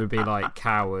Gove would be like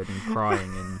coward and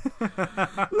crying and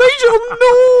Nigel,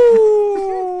 no.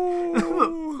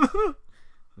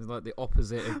 It's like the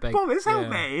opposite of Begbie. Bobbis, help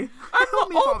me! I'm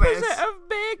the opposite of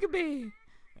Begbie.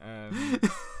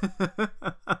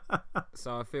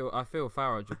 So I feel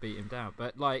Farage would beat him down,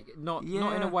 but like not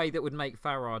in a way that would make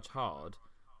Farage hard,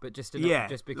 but just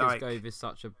just because Gove is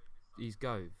he's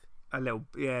Gove.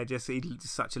 He's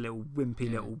such a little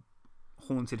wimpy little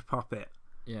haunted puppet.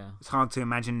 Yeah, it's hard to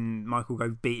imagine Michael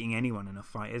Gove beating anyone in a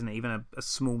fight, isn't it? Even a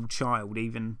small child,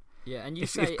 even. Yeah, and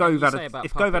if Gove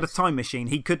had a time machine,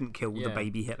 he couldn't kill the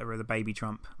baby Hitler or the baby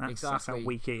Trump. That's how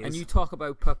weak he is. And you talk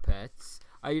about puppets,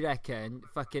 I reckon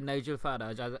fucking Nigel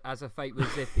Farage as a fight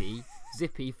with Zippy.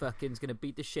 Zippy fucking's gonna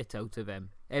beat the shit out of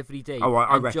him every day.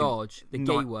 I reckon George, the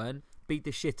gay one, beat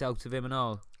the shit out of him and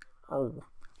all. Oh,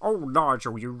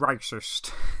 Nigel, you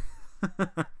racist.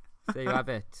 There you have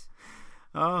it.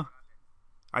 Oh.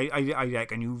 I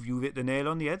reckon you've hit the nail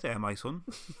on the head there, my son.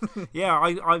 Yeah,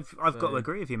 I've got to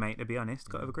agree with you, mate. To be honest,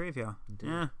 got to agree with you. Indeed.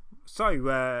 Yeah. So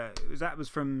that was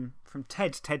from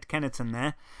Ted Kennerton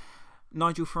there.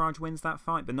 Nigel Farage wins that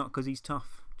fight, but not because he's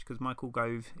tough, because Michael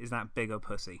Gove is that bigger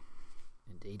pussy.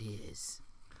 Indeed he is.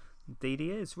 Indeed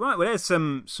he is. Right. Well, there's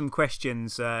some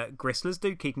questions. Gristlers,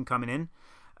 do keep them coming in.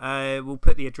 We'll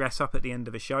put the address up at the end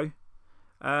of the show.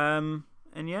 And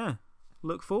yeah,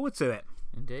 look forward to it.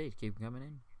 Indeed, keep them coming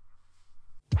in.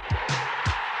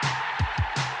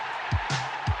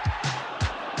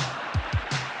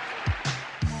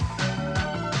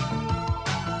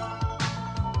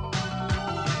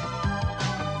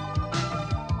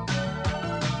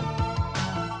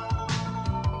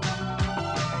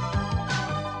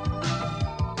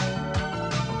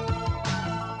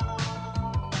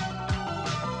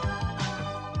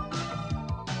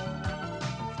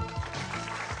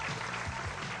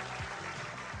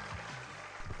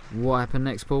 What happened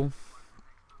next, Paul?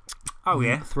 Oh,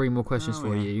 yeah. 3 more questions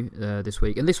for you this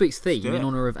week. And this week's theme, in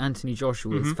honour of Anthony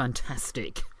Joshua's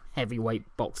fantastic heavyweight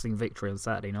boxing victory on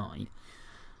Saturday night.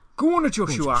 Go on,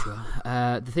 Joshua.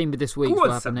 The theme of this week,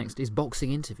 what happened next, is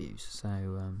boxing interviews. So,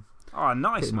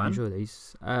 nice, man. Enjoy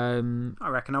these. I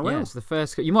reckon I will. Yeah, so the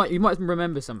first, you might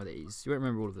remember some of these. You won't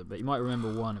remember all of them, but you might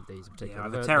remember one of these in particular. Yeah,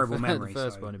 I have a terrible memory. The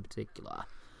first one in particular.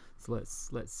 So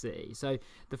let's see. So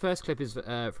the first clip is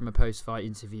from a post-fight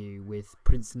interview with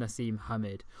Prince Nassim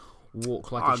Hamid.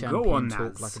 Walk like a champion,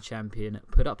 talk like a champion.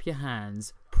 Put up your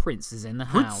hands. Prince is in the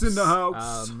house. Prince in the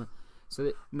house.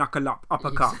 Knuckle up,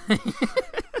 uppercut.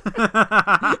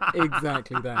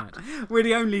 Exactly that. We're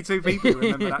the only 2 people who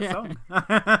remember that song.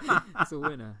 It's a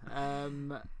winner.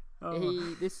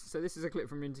 This is a clip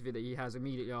from an interview that he has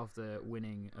immediately after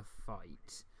winning a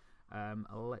fight.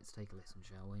 Let's take a listen,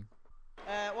 shall we?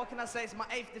 What can I say? It's my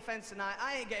 8th defense tonight.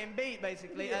 I ain't getting beat,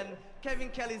 basically. And Kevin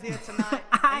Kelly's here tonight.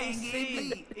 And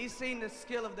he's seen the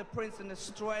skill of the Prince and the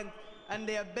strength and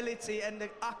the ability and the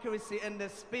accuracy and the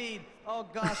speed. Oh,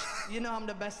 gosh, you know I'm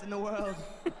the best in the world.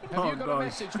 Have you got a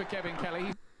message for Kevin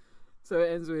Kelly? So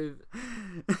it ends with,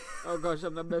 oh gosh,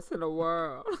 I'm the best in the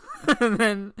world. And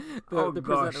then the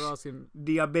presenter asks him,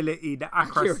 the ability, the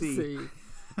accuracy.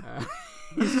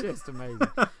 It's just amazing.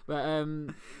 But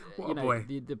boy.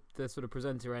 The sort of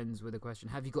presenter ends with a question: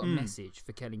 have you got a message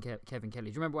for Kevin Kelly? Do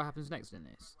you remember what happens next in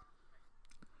this?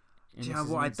 Do you know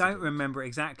what? I don't remember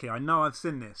exactly. I know I've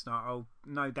seen this. I'll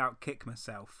no doubt kick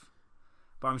myself.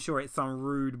 But I'm sure it's some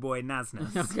rude boy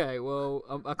nazness. Okay, well,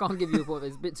 I can't give you a point.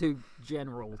 It's a bit too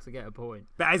general to get a point.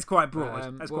 But it's quite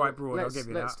broad. Quite broad. I'll give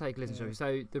you that. Let's take a listen, shall we?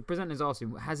 So the presenter's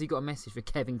asking, has he got a message for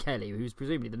Kevin Kelly, who's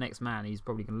presumably the next man he's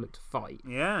probably going to look to fight?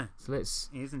 Yeah. So let's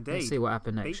indeed. see what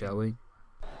happened next, shall we?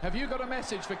 Have you got a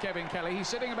message for Kevin Kelly? He's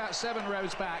sitting about 7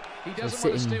 rows back. He doesn't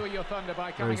want to steal your thunder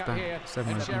by coming up here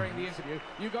and sharing the interview.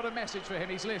 You've got a message for him.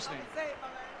 He's listening.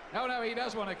 No, he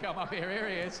does want to come up here. Here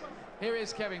he is. Here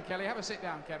is Kevin Kelly. Have a sit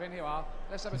down, Kevin. Here you are.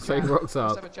 Let's have a chat. So he rocks up.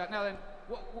 Let's have a chat. Now then,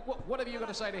 what have you got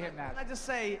to say to him now? Can I just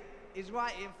say, he's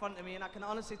right in front of me, and I can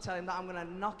honestly tell him that I'm going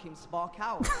to knock him spark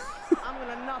out. I'm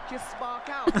going to knock your spark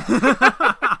out.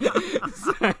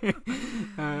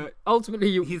 So,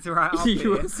 ultimately, he's right up you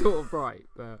were sort of right,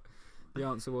 but the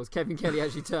answer was Kevin Kelly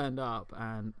actually turned up,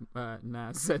 and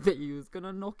Naz said that he was going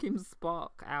to knock him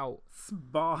spark out.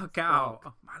 Spark out.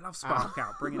 Oh, I love spark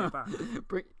out. Bringing it back.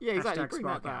 Yeah, exactly. Bring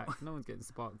that spark back. out. No one's getting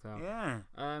sparked out. Yeah.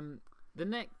 The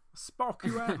next spark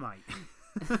you out, mate.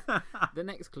 The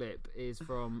next clip is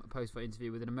from a post-fight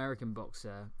interview with an American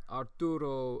boxer,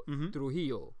 Arturo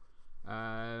Trujillo.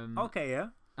 Okay, yeah.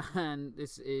 And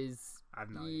this is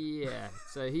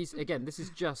so this is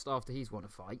just after he's won a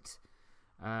fight.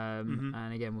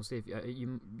 And again, we'll see if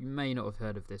you may not have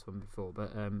heard of this one before,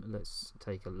 but let's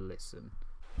take a listen.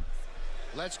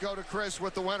 Let's go to Chris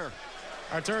with the winner.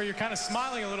 Arturo, you're kind of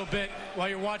smiling a little bit while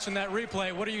you're watching that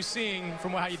replay. What are you seeing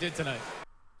from how you did tonight?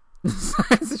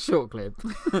 It's a short clip.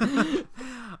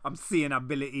 I'm seeing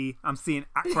ability. I'm seeing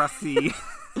accuracy.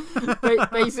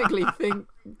 Basically, think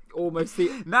almost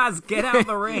the Naz, get out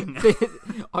the ring.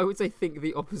 I would say think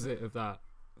the opposite of that.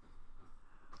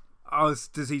 Oh,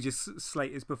 does he just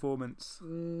slate his performance?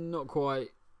 Not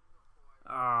quite.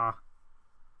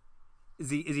 Is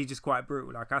he just quite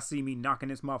brutal? Like, I see me knocking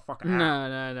this motherfucker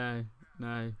out.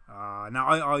 No. No,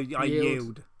 I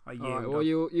yield. I yield. Right, well,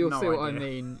 you'll see what I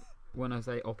mean when I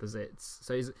say opposites.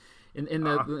 So he's in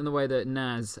the way that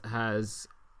Naz has,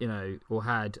 or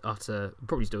had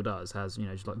probably still does, has,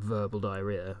 just like verbal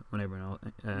diarrhea whenever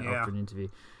after an interview.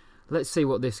 Let's see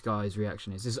what this guy's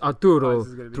reaction is. This is Arturo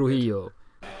Trujillo.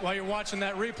 While you're watching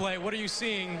that replay, what are you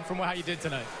seeing from how you did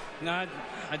tonight? No,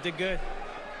 I did good.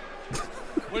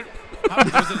 Was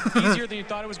it easier than you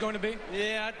thought it was going to be?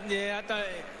 Yeah, I thought,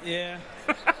 yeah.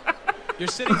 You're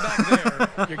sitting back there.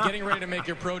 You're getting ready to make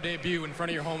your pro debut in front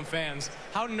of your home fans.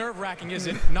 How nerve-wracking is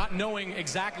it not knowing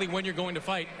exactly when you're going to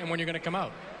fight and when you're going to come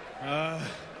out? I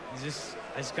just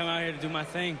come out here to do my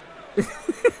thing.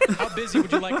 How busy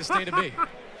would you like to stay to be?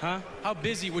 Huh? How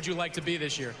busy would you like to be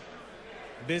this year?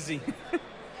 Busy.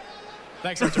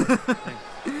 Thanks, Arturo.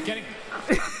 Kenny.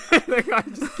 The guy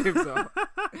just gives up.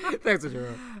 Thanks,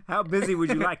 Arturo. How busy would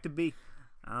you like to be?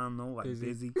 I don't know, like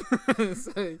busy.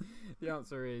 So the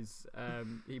answer is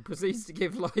he proceeds to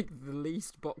give like the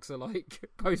least boxer-like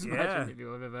post-match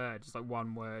interview I've ever heard. Just like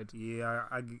one word. Yeah,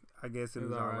 I guess it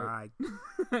was alright.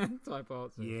 Type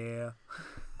answer. Yeah.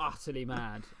 Utterly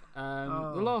mad.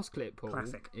 The last clip, Paul,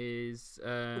 classic. is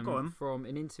from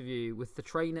an interview with the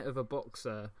trainer of a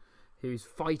boxer who's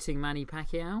fighting Manny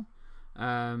Pacquiao.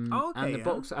 And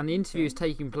the interview is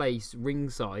taking place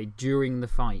ringside during the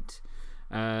fight.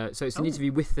 So it's an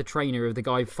interview with the trainer of the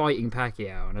guy fighting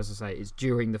Pacquiao, and as I say, it's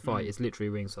during the fight. It's literally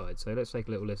ringside. So let's take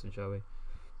a little listen, shall we?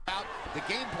 About the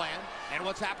game plan and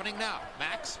what's happening now.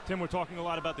 Max? Tim, we're talking a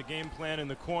lot about the game plan in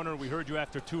the corner. We heard you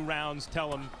after 2 rounds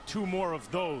tell him 2 more of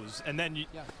those. And then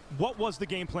what was the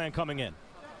game plan coming in?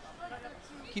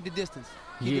 Keep the distance.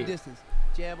 Keep the distance.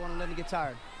 Jab on him, let him get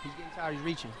tired. He's getting tired, he's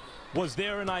reaching. Was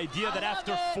there an idea that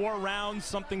after 4 rounds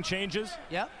something changes?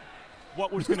 Yeah.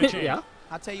 What was going to change? Yeah.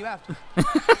 I'll tell you after.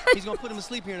 He's going to put him to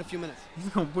sleep here in a few minutes. He's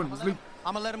going to put him to sleep.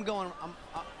 I'm going to let him go. I'm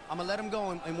going to let him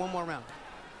go in one more round.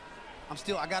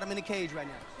 I got him in the cage right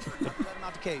now. Let him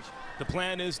out the cage. The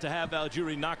plan is to have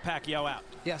Algieri knock Pacquiao out.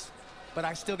 Yes, but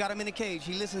I still got him in the cage.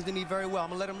 He listens to me very well. I'm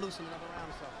going to let him loose in another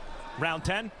round or so. Round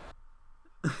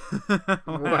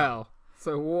 10? Well,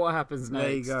 so what happens next?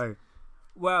 There you go.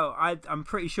 Well, I'm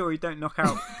pretty sure he don't knock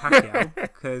out Pacquiao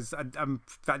because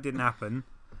that didn't happen.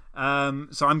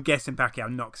 So I'm guessing Pacquiao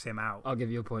knocks him out. I'll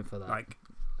give you a point for that. Like,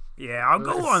 yeah, I'll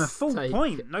go on a full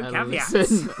point. No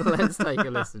caveats. Let's take a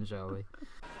listen, shall we?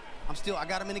 I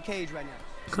got him in the cage right now.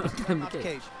 Not the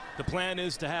cage. The plan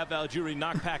is to have Algieri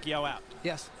knock Pacquiao out.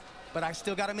 Yes, but I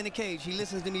still got him in the cage. He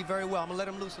listens to me very well. I'm gonna let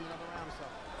him loose in another round or so.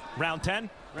 Round 10?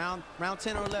 Round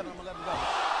 10 or 11, I'm gonna let him go.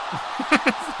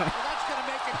 Well, that's going to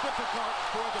make it difficult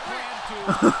for the plan to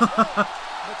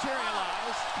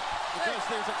materialize because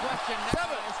there's a question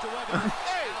now as to whether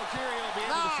Algieri will be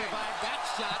able to survive that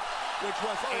shot, which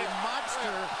was a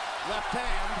monster left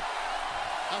hand,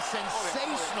 a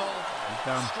sensational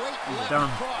straight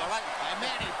left cross by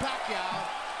Manny Pacquiao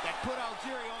that put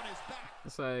Algieri on his back.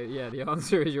 So, yeah, the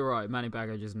answer is you're right. Manny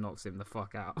Pacquiao just knocks him the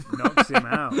fuck out. Knocks him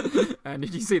out. And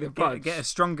did you see the punch? Get a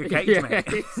stronger cage, mate.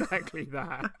 Exactly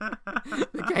that.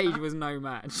 The cage was no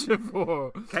match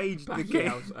for Pacquiao's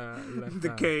left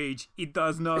hand. Cage. It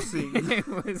does nothing. It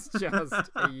was just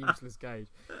a useless cage.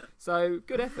 So,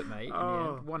 good effort, mate. In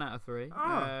the end. 1 out of 3.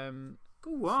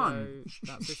 Go on. So,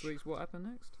 that's this week's What Happened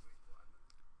Next.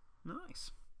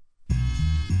 Nice.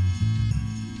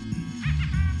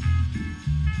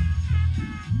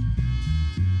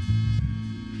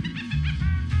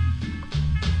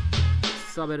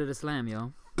 Sub-edit a slam,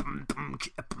 y'all.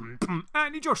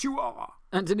 Anthony Joshua.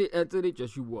 Anthony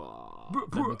Joshua.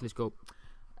 English call.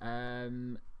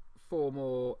 4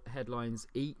 more headlines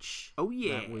each. Oh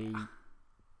yeah. That we,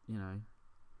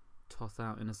 toss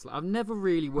out in a slam. I've never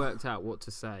really worked out what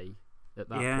to say at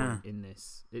that point in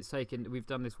this. We've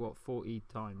done this 40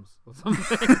 times or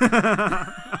something.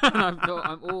 And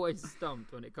I'm always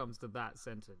stumped when it comes to that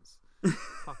sentence.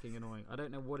 Fucking annoying. I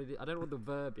don't know what it is. I don't know what the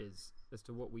verb is as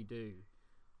to what we do.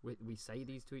 We say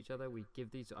these to each other. We give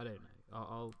these. I don't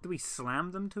know. Do we slam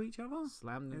them to each other?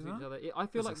 Slam them to each other. I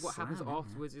feel like what happens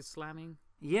afterwards is slamming.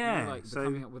 Yeah. So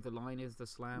coming up with the line is the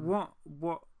slam. What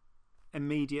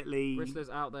immediately?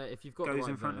 Bristlers out there, if you've got goes the right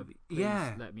in front verb, of you.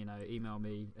 Please let me know. Email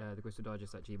me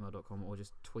thegristaldigest@gmail.com or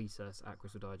just tweet us at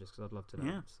gristaldigest because I'd love to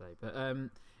know what to say. But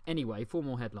anyway, 4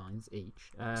 more headlines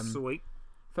each. Sweet.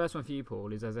 First one for you,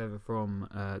 Paul, is as ever from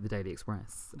the Daily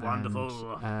Express.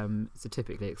 Wonderful. And, it's a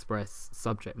typically Express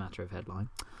subject matter of headline.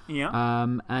 Yeah.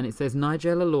 And it says,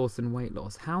 Nigella Lawson weight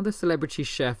loss. How the celebrity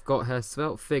chef got her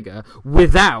svelte figure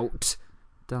without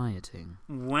dieting.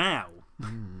 Wow.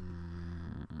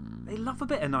 They love a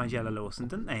bit of Nigella Lawson,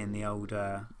 don't they, in the old...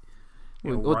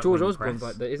 George Osborne's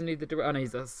like that, isn't he? Oh, no,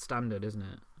 that's standard, isn't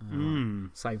it?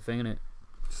 Same thing, isn't it?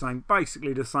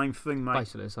 Basically the same thing, mate.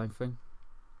 Basically the same thing.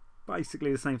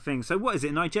 Basically the same thing. So what is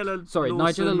it?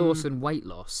 Nigella Lawson weight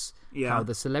loss. Yeah. How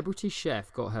the celebrity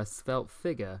chef got her svelte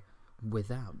figure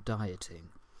without dieting.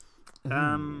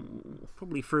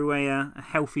 Probably through a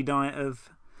healthy diet of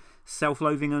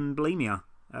self-loathing and bulimia.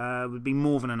 Would be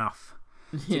more than enough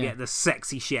to get the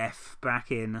sexy chef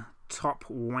back in top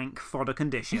wank fodder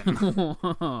condition.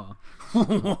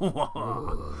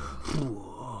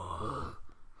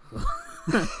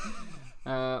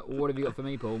 What have you got for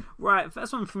me, Paul? Right,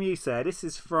 first one from you, sir. This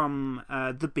is from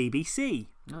the BBC.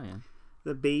 Oh, yeah.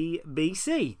 The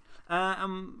BBC.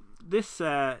 This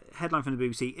headline from the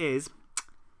BBC is,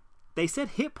 they said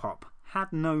hip-hop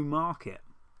had no market.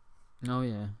 Oh,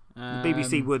 yeah. The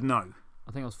BBC would know.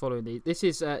 I think I was following these. This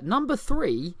is number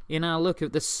 3 in our look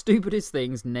at the stupidest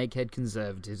things neckhead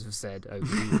conservatives have said over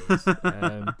the years.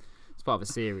 It's part of a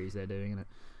series they're doing, isn't it?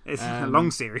 It's a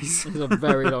long series. It's a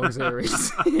very long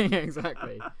series.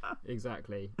 Exactly.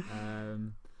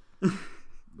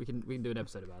 We can do an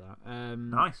episode about that.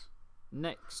 Nice.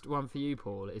 Next one for you,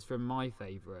 Paul, is from my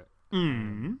favourite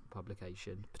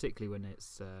publication, particularly when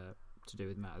it's to do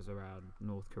with matters around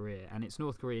North Korea, and it's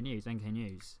North Korea News, NK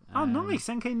News. Oh, nice,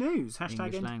 NK News. #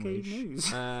 English NK language.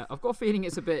 News. I've got a feeling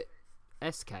it's a bit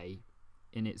SK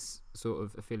in its sort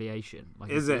of affiliation.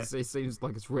 Like is it? It seems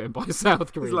like it's written by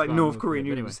South Korea. It's like North Korea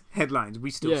News anyway. Headlines.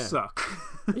 We still suck.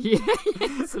 Yeah,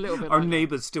 it's a little bit. Our like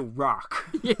neighbours still rock.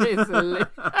 Yeah,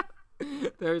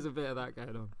 there is a bit of that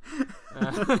going on.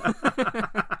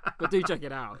 But do check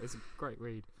it out. It's a great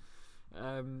read.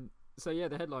 So yeah,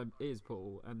 the headline is,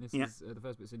 Paul, and this is the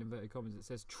first bit's in inverted commas. It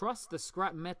says, "Trust the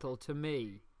scrap metal to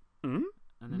me," and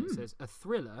then it says, "A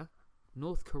thriller,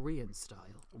 North Korean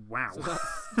style." Wow.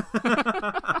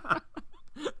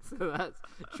 So that's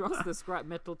 "Trust the scrap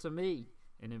metal to me,"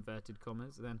 in inverted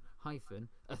commas, then hyphen,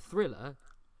 "A thriller,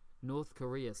 North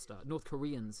Korean style."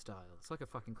 It's like a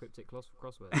fucking cryptic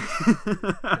crossword.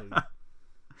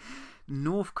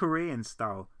 North Korean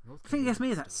style. The thing gets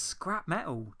me is that scrap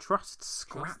metal. Trust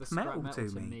scrap metal to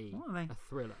me. What are they a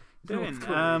thriller. doing? North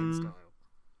Korean style.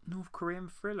 North Korean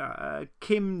thriller.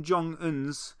 Kim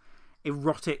Jong-un's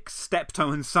erotic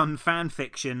steptoe and son fan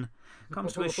fiction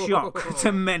comes to a shock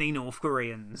to many North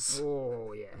Koreans.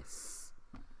 Oh, yes.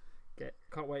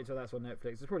 Can't wait till that's on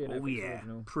Netflix. It's probably a Netflix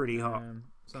original. Pretty hot.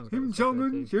 Kim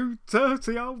Jong-un, you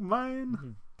dirty old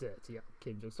man. Dirty old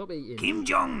Kim Jong. Stop eating. Kim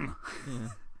Jong! Yeah.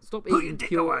 Stop eating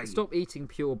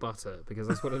pure butter, because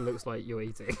that's what it looks like you're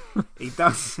eating. He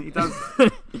does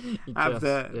have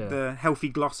the healthy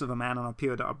gloss of a man on a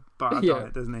pure butter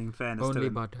diet, doesn't he? In fairness to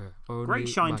him. Butter. Great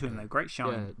shine to him, though. Great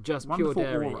shine. Yeah, just wonderful pure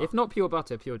dairy. aura. If not pure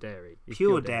butter, pure dairy.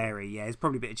 Pure dairy, yeah. There's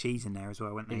probably a bit of cheese in there as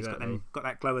well, isn't there? Exactly. He's got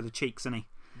that glow of the cheeks, hasn't he?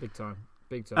 Big time.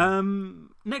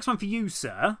 Next one for you,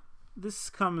 sir. This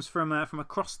comes from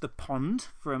across the pond,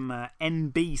 from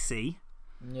NBC.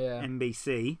 Yeah.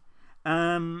 NBC.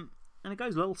 And it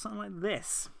goes a little something like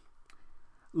this.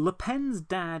 Le Pen's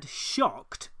dad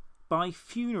shocked by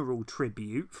funeral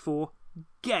tribute for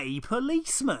gay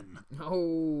policeman.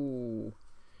 Oh.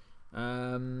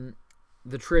 The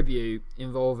tribute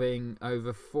involving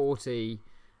 40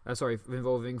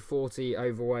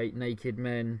 overweight naked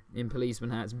men in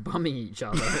policeman hats bumming each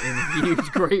other in a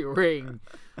huge great ring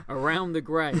around the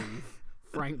grave,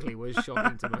 frankly, was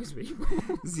shocking to most people.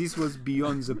 This was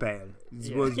beyond the pale.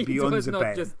 It was not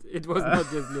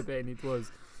just Le Pen, it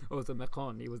was also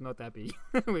Macron. He was not happy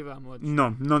with how much.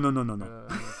 No. They were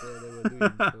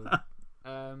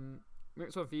doing,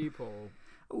 next one for you, Paul.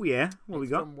 Oh, yeah. What we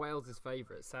got? From Wales's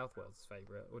favourite, South Wales'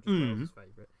 favourite, or just Wales's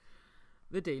favourite.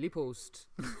 The Daily Post.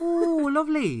 Oh,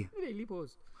 lovely. The Daily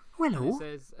Post. Hello. It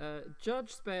says,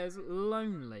 Judge spares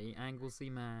lonely Anglesey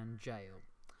man jail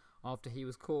after he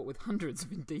was caught with hundreds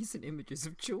of indecent images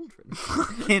of children.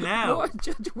 Fucking hell.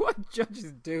 What judge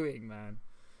is doing, man?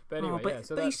 But anyway,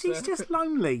 so he's just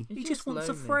lonely. He just wants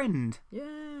a friend.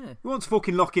 Yeah. He wants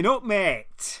fucking locking up, mate.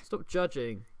 Stop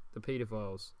judging the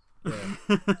paedophiles.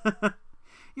 Yeah.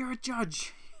 You're a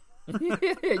judge.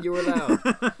 Yeah, you're allowed.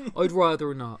 I'd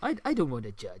rather not. I don't want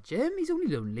to judge him. He's only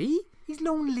lonely. He's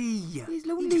lonely. He's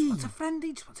lonely. He just wants a friend.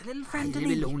 He just wants a little friend. He's a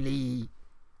bit lonely.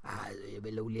 A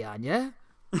bit lonely, aren't you?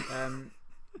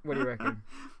 What do you reckon?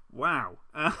 Wow.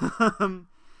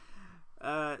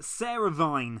 Sarah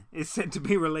Vine is said to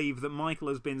be relieved that Michael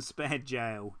has been spared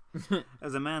jail.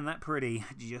 As a man that pretty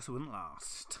just wouldn't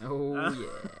last. Oh,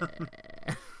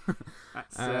 yeah.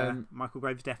 That's, Michael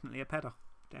Graves definitely a pedo.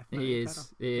 He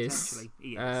is.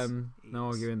 No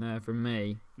arguing there from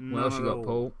me. What else you got,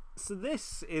 Paul? So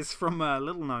this is from a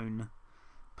little-known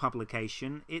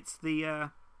publication. It's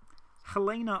the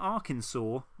Helena,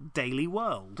 Arkansas Daily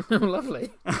World. Oh,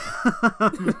 lovely.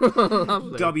 Lovely.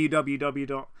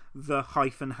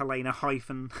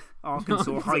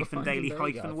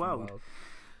 www.the-Helena-Arkansas-Daily-World.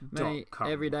 Mate,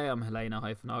 every day I'm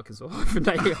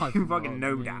Helena-Arkansas-Daily. Fucking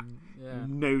know that. Yeah.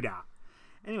 Know that.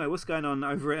 Anyway, what's going on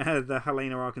over at the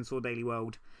Helena, Arkansas Daily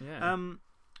World? Yeah.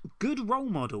 Good role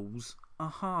models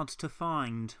are hard to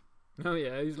find. Oh,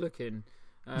 yeah, who's looking?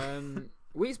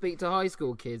 We speak to high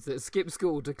school kids that skip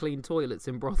school to clean toilets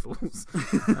in brothels.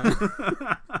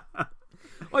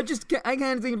 I just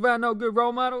can't think about no good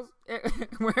role models.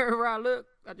 Wherever I look,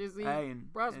 I just see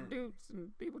prostitutes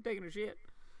and people taking a shit.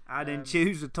 I didn't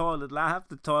choose the toilet life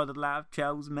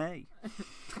chose me. I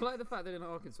like the fact that in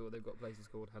Arkansas they've got places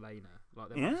called Helena. Like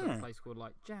they've got a place called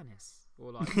like Janice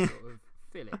or like sort of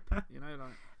Philip, you know,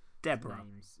 like Deborah.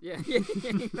 Names. Yeah.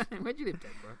 Where do you live,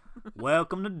 Deborah?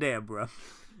 Welcome to Deborah.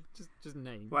 Just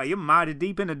names. Well, you're mighty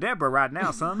deep into Deborah right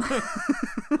now, son.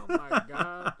 Oh my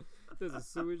God. There's a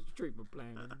sewage treatment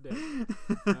plant in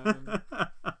Deborah.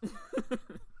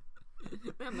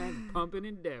 That man's pumping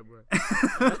in Deborah.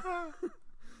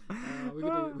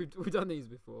 We've done these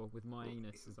before with my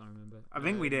anus, as I remember. I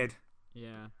think we did.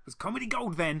 Yeah. It was comedy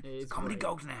gold then. It's comedy great.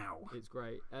 Gold now. It's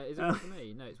great. Is it one for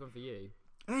me? No, it's one for you.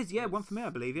 It is, yeah, one for me, I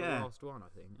believe, yeah. The last one, I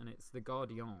think, and it's The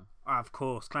Guardian. Of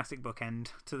course, classic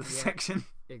bookend to the section.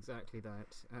 Exactly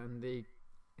that. And the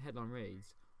headline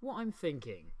reads, "What I'm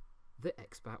thinking, the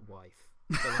expat wife."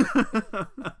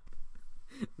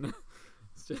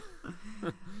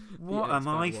 What am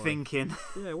I thinking?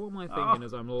 Yeah, what am I thinking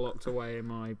as I'm locked away in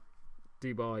my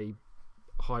Dubai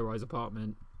high-rise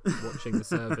apartment watching the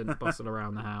servant bustle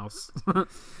around the house?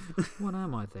 What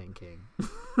am I thinking?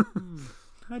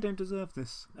 I don't deserve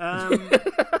this.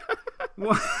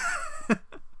 What?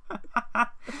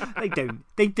 They don't.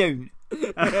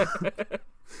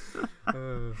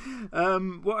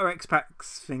 What are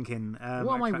expats thinking?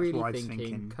 What am I really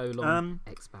thinking?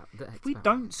 Expat. If we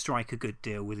don't strike a good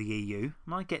deal with the EU,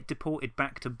 and I get deported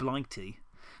back to Blighty,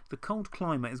 The cold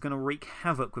climate is going to wreak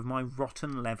havoc with my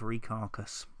rotten, leathery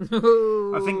carcass.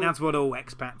 I think that's what all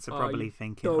expats are probably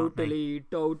thinking. Totally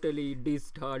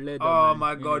dissed her leather. Oh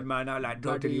my god, man! I like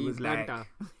totally was like.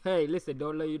 Hey, listen,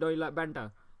 don't you like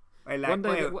banter? I like.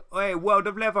 Hey, world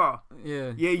of leather.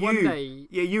 Yeah. Yeah, you. One day,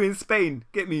 yeah, you in Spain.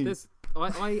 Get me.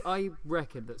 I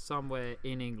reckon that somewhere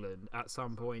in England at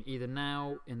some point, either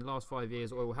now, in the last 5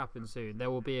 years, or it will happen soon, there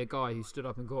will be a guy who stood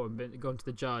up and gone to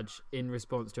the judge in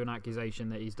response to an accusation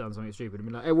that he's done something stupid and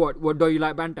be like, hey, what don't you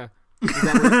like banter? Do you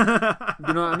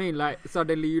know what I mean? Like,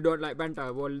 suddenly you don't like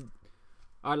banter. Well,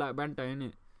 I like banter,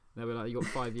 innit? They'll be like, you got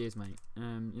 5 years, mate.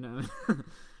 You know what I mean?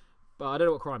 But I don't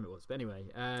know what crime it was. But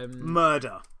anyway.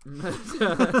 Murder.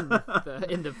 Murder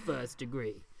in the first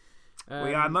degree.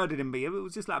 I murdered him, but it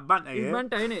was just like banter, It's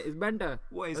banter, innit? It's banter.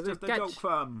 What, it's just a joke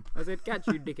firm. I said, catch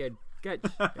you, dickhead. Catch.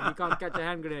 You can't catch a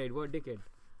hand grenade. What a dickhead.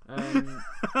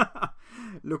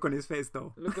 Look on his face,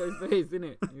 though. Look on his face,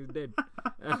 innit? He's dead.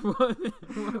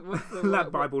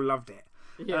 That Bible loved it.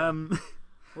 Yeah.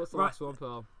 What's the last one,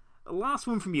 pal? Last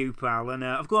one from you, pal. And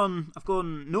I've gone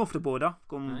north of the border. I've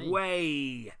gone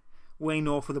way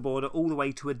north of the border, all the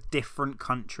way to a different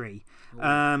country.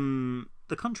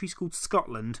 The country's called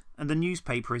Scotland, and the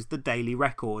newspaper is the Daily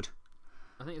Record.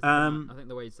 I think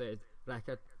the way you say it is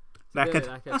Record.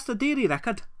 That's the Daily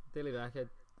Record. Daily Record.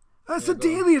 That's the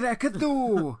Daily Record,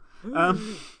 though.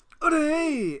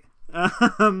 Alright.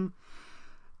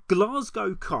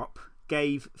 Glasgow cop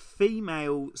gave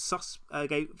female suspect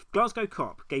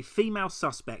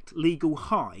legal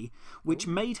high, which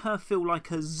made her feel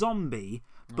like a zombie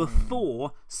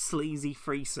before sleazy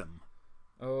threesome.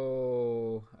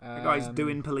 Oh, the guy's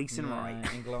doing policing right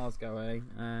in Glasgow,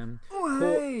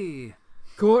 Hey.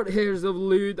 Court hears of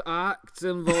lewd acts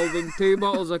involving 2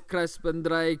 bottles of crisp and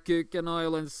dry cooking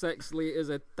oil and 6 litres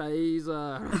of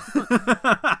taser.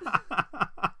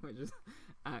 Which is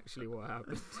actually what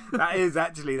happened.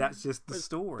 That's just the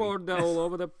story. Poured it all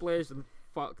over the place and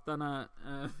fucked on it.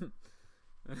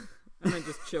 And then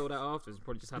just chilled out afterwards.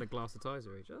 Probably just had a glass of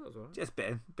taser each. Oh, that was alright. Just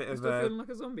a bit of. Still feeling like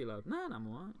a zombie, lad. No, I'm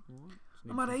alright.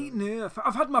 I'm alright now.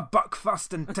 I've had my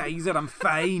buckfast and taser. I'm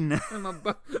fine. I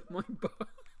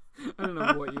don't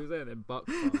know what you were saying then.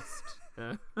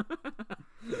 Buckfast.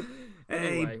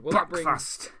 Hey,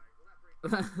 buckfast.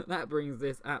 That brings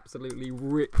this absolutely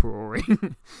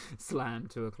rip-roaring slam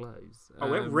to a close.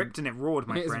 It ripped and it roared,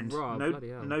 my friend.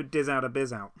 No diz out of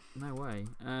biz out. No way.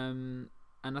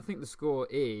 And I think the score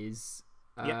is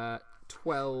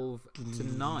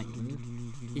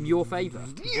 12-9 in your favour.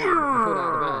 Pulled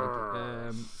out of the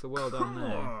bag. So well done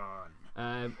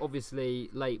there. Obviously,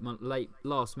 late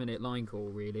last minute line call,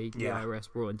 really. The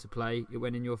IRS brought into play. It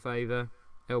went in your favour.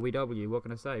 LBW, what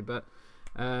can I say? But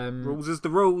rules is the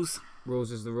rules.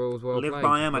 Rules is the rules. Well Live played.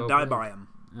 by them and die by them.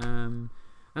 And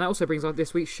that also brings on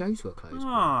this week's show to a close.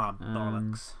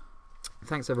 Bollocks.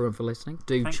 Thanks everyone for listening.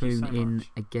 Tune in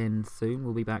again soon.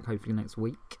 We'll be back hopefully next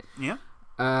week. Yeah.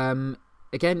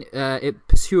 Again,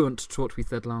 pursuant to what we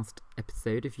said last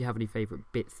episode, if you have any favourite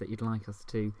bits that you'd like us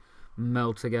to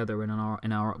meld together in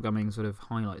our upcoming sort of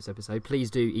highlights episode, please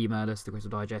do email us, the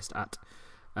Crystal Digest at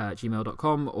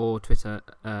gmail.com, or tweet us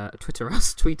at Twitter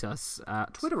us. Just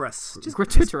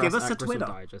give us a Twitter.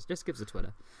 Digest. Just give us a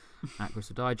Twitter at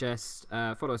Crystal Digest.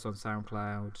 Follow us on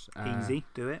SoundCloud. Easy,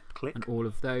 do it. Click. And all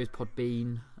of those,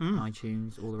 Podbean,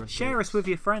 iTunes, all the rest. Share us with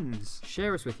your friends.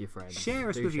 Share us with your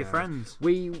friends.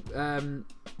 We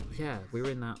we're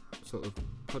in that sort of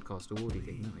podcast awardy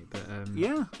thing, aren't we? But I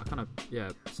kind of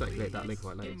circulate that link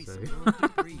quite late, so I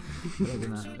don't think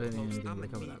anything's going to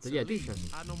cover that. But yeah, do share.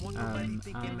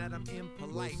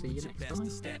 We'll see you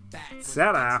next time.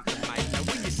 Ta-da. Now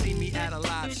when you see me at a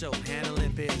live show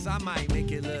handling biz, I might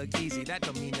make it look easy. That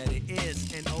don't mean that it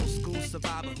is. An old school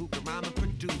survivor who can rhyme and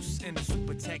produce, and a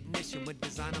super technician with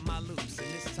design on my loops. And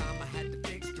this time I had to